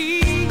wanna see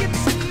it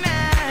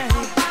tonight.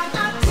 I'll buy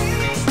my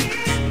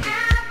ticket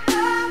at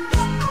the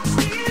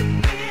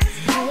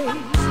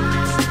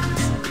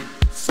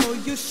so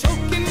you sure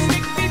can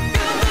make me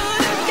feel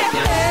good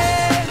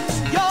again.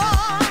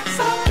 You're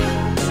so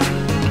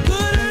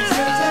good,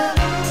 love,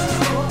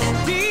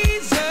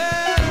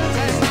 deserves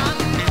an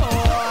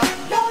encore.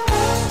 You're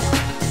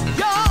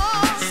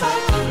so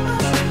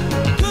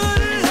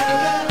good,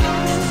 love,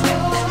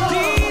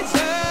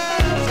 deserves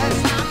an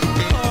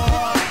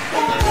encore.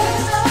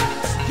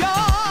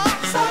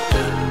 You're so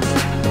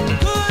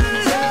good,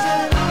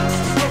 love,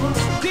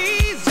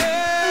 deserves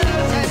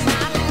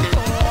an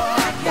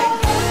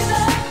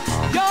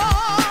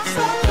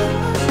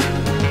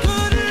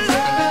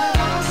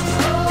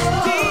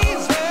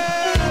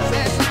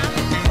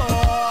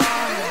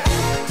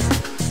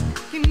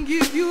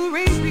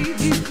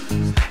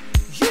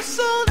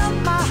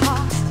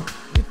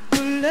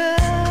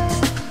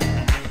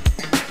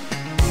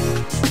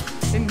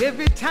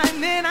every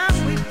time that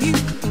I'm with you,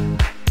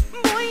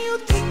 boy, you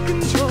take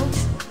control.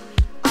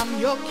 I'm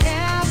your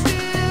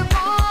captive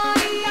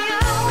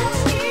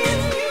audience.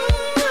 It's you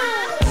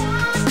I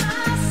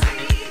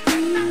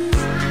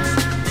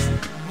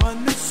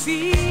wanna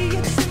see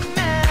it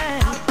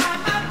tonight. I'll buy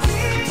my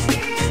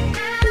ticket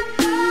at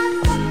the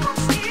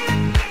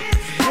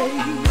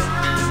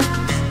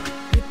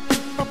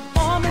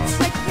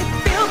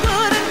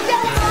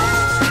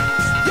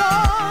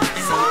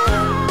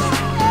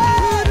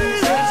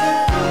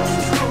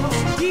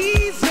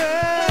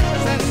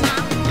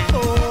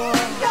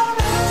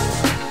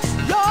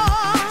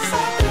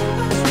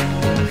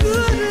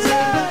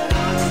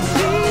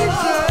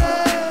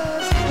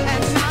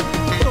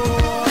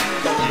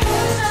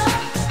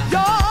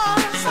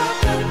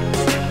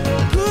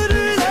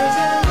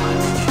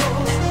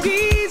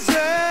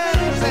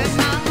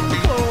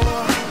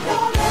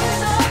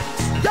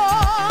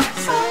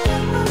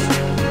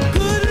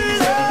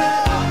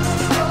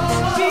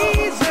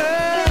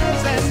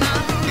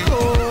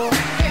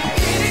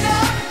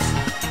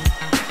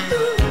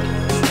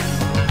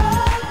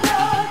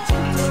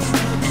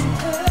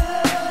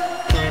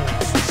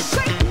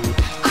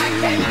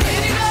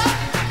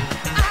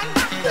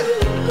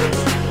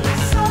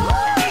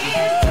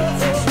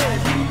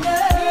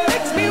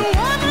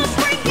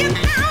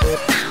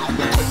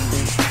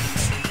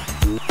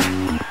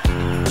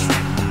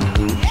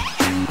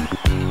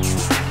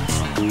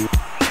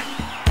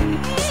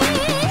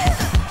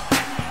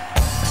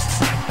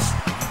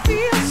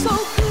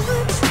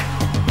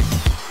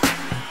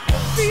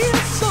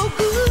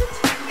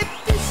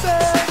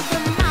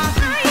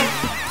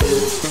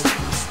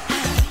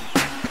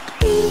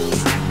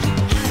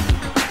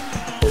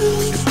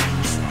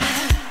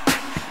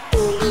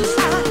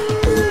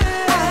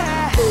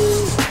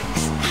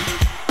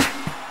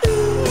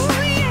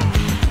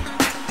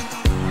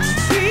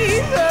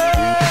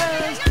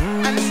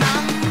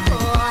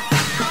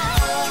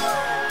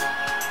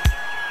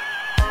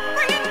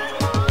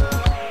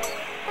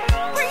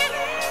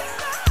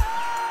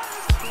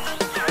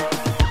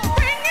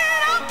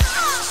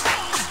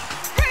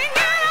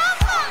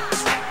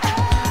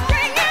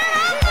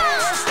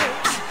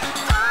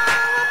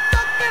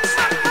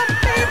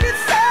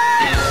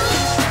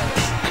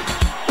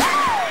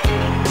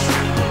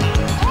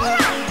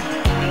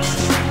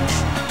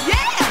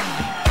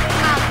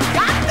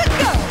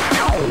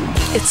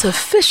It's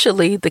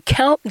officially the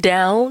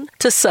countdown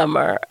to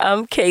summer.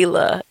 I'm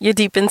Kayla. You're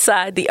deep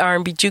inside the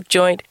R&B Juke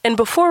Joint. And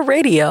before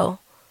radio,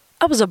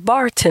 I was a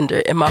bartender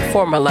in my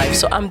former life,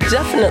 so I'm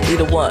definitely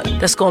the one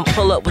that's going to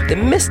pull up with the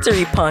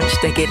mystery punch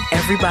that get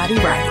everybody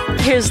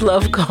right. Here's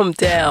Love Come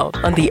Down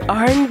on the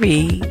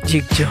R&B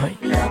Juke Joint.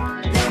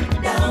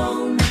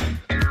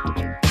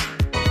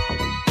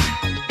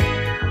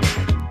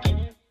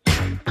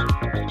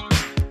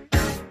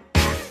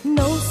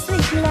 No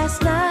sleep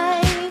last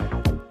night,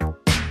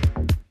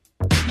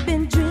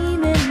 been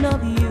dreaming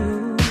of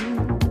you.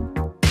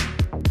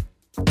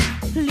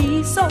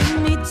 Please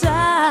hold me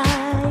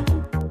tight,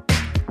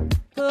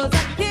 'cause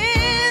I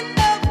can't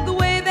help the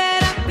way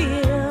that I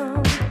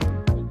feel.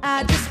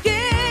 I just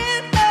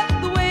can't help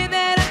the way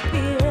that I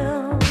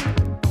feel.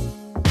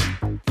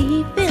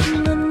 Deep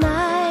in the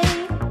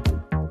night,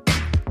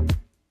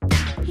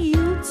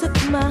 you took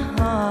my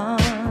heart.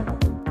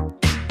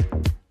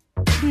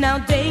 Now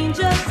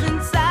danger's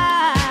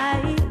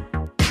inside,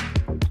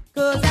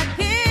 'cause I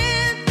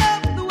can't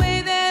help the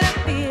way that I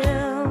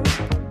feel.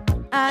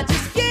 I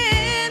just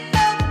can't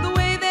help the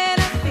way that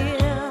I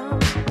feel.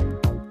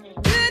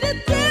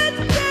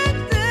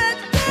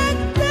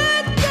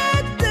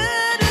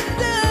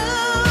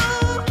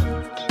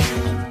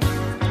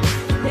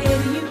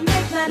 Baby, you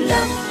make my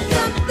love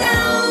come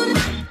down.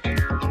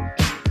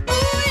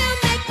 Ooh, you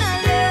make my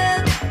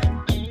love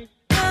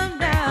come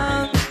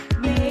down.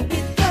 Make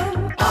it come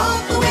all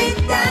the way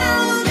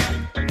down.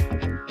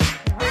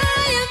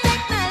 Ah, you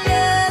make my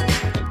love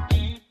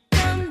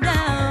come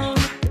down.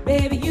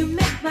 Baby, you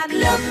make my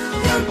love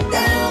come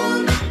down.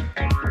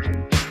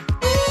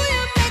 Ooh,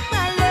 you make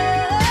my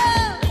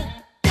love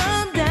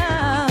come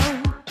down.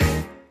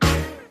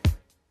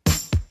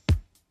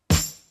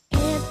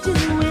 Can't do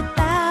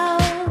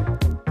without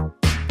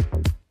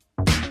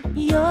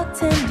your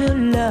tender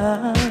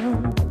love.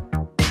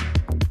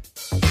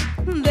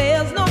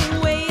 There's no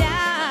way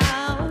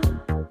out,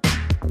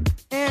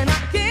 and I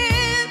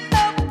can't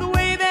help the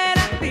way that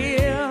I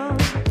feel.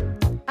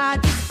 I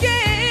just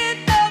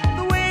can't help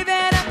the way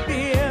that I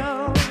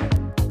feel.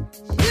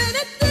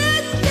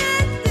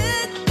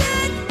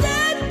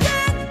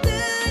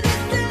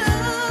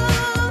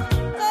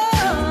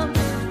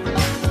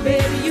 Oh,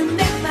 baby, you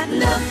make my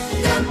love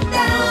come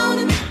down.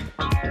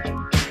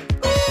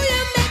 Ooh,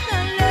 you make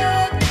my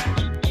love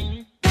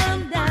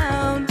come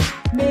down.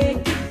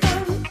 Make it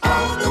come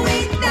all the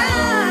way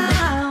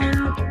down.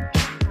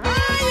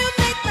 Oh, you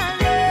make my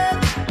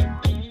love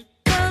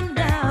come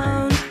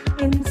down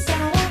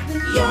inside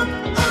of your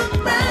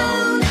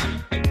around.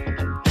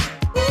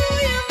 Ooh,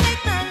 you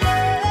make my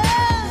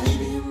love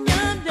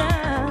come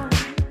down.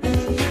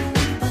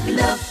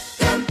 Love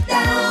come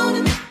down.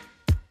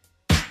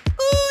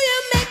 Ooh, you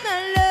make my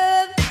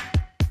love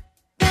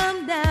come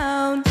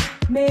down.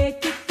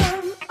 Make it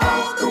come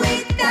all the way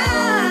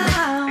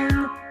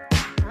down.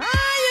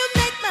 Ah, you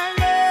make my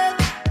love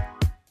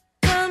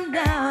come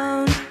down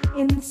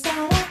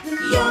inside of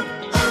your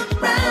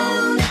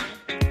around.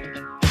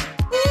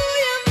 Ooh,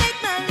 you make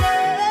my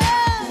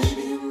love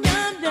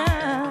come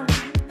down.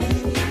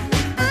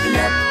 I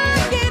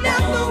can't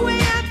help the way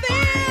I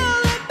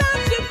feel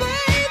about you,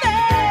 baby.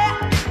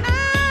 I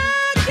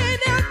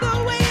can't help the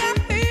way I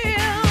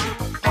feel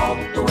all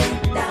the way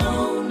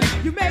down.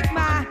 You make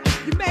my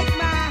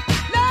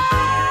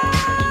love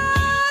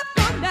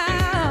come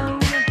down.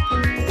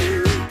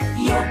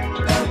 You're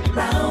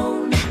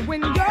around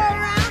when you're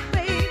around,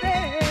 baby.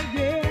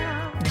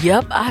 Yeah.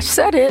 Yep, I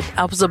said it.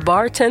 I was a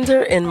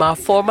bartender in my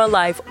former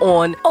life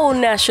on Old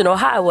National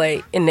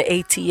Highway in the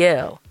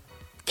ATL.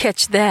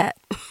 Catch that.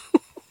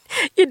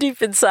 You're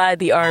deep inside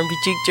the R&B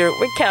Juke Joint.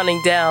 We're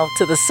counting down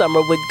to the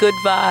summer with good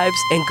vibes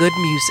and good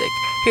music.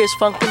 Here's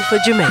Funkin' for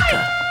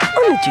Jamaica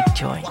on the Juke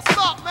Joint. What's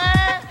up,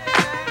 man?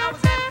 I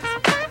was at this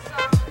place.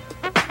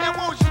 Man,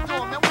 what was you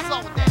doing, man? What's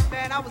up with that,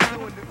 man? I was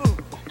doing the ooh.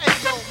 Hey,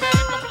 yo, man,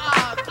 them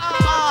eyes.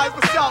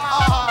 What's up?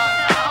 What's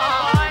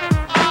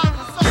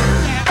up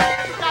with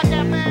that? You got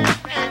that, man?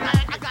 Hey,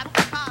 man, I got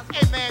the eyes.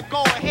 Hey, man,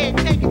 go ahead,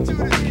 take it to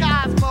the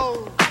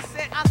cosmos. I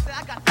said, I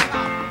got the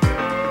eyes.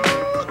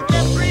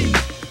 Every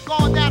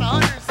going down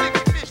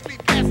 165th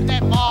Street, passing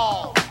that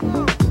mall.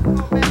 Oh,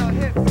 man, on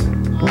hips.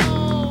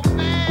 Oh,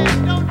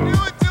 man, don't do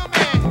it to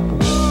me.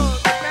 Oh,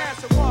 the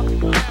fast and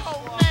walking.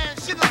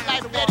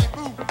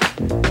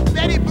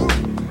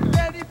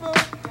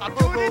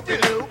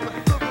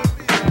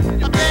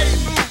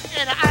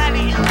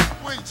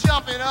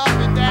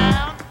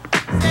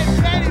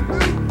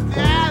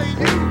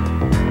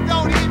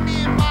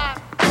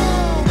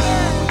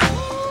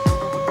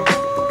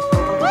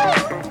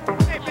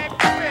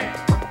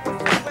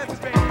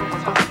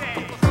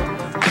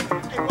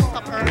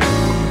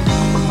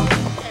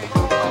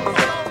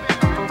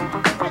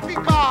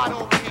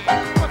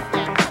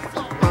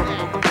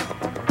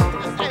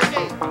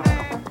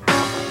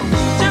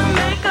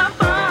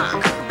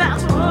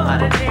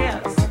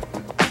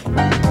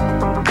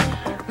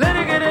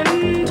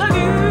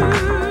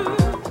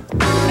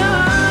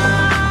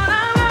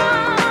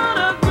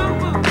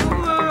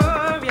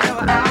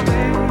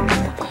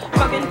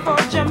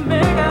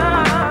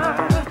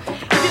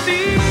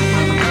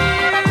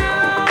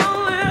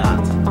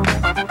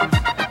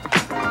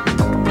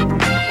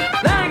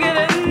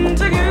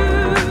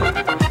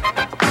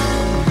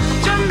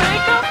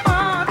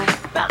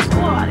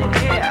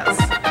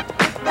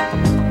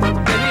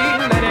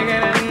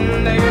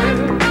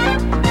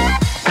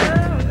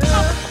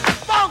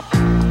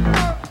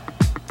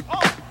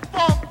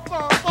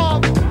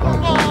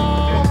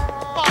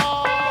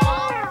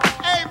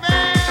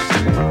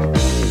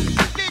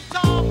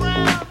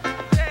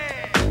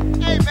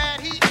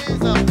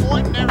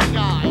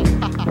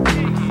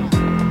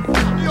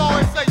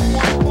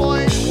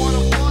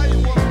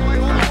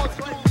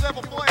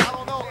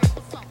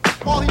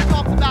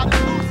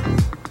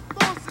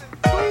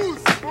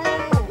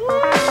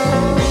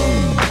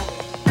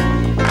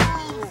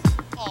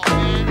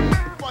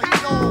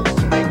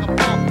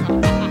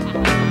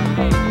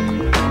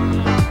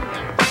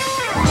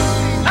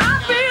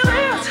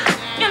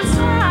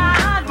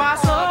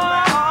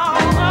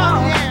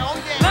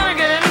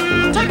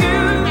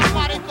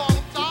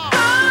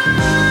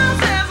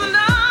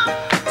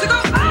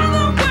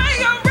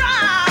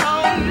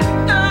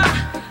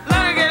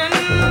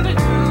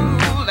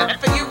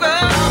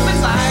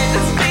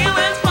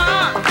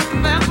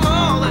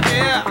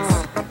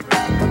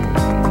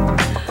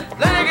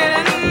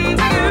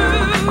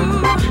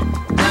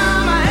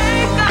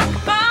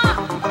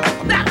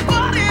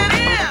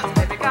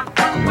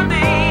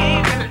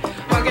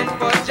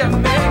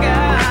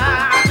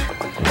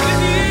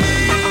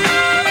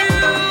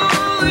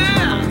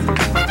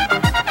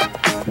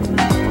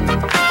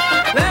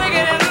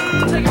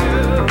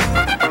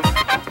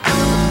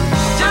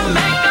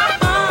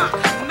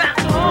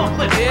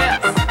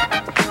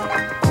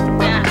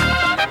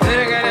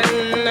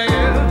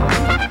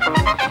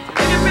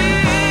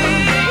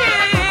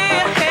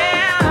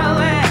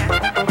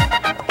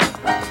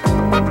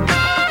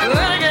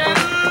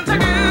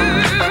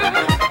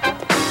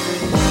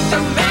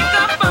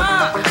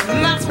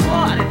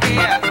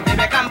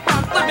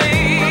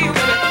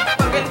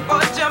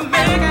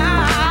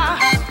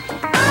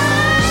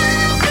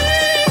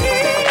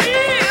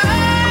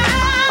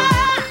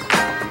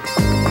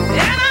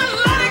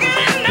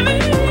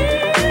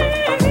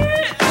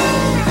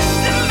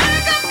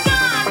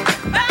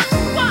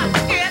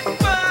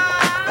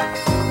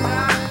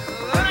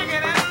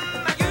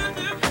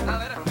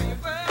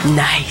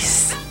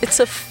 Nice.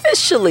 It's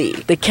officially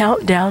the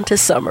countdown to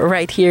summer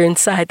right here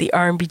inside the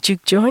R&B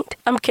Juke Joint.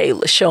 I'm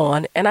Kayla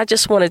Sean, and I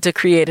just wanted to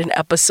create an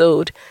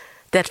episode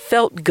that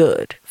felt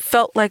good,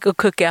 felt like a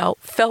cookout,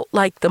 felt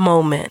like the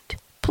moment.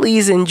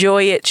 Please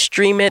enjoy it,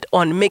 stream it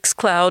on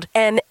Mixcloud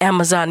and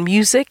Amazon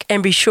Music,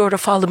 and be sure to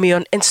follow me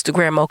on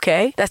Instagram,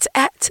 okay? That's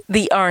at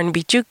the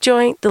R&B Juke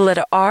Joint, the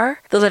letter R,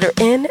 the letter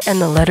N,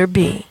 and the letter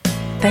B.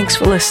 Thanks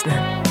for listening.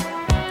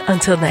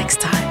 Until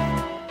next time.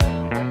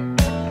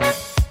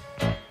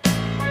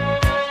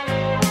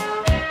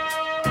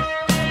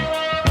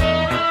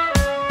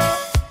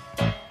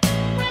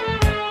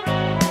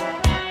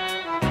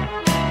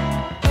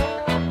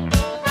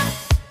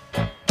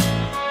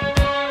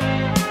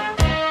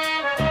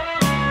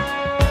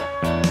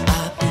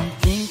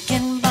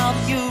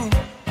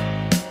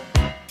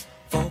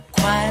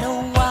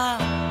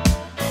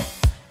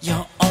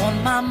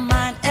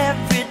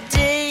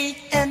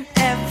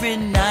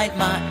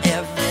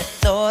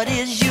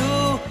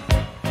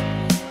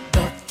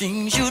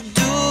 Things you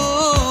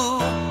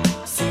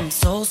do seem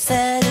so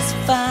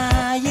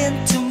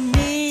satisfying to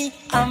me.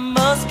 I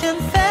must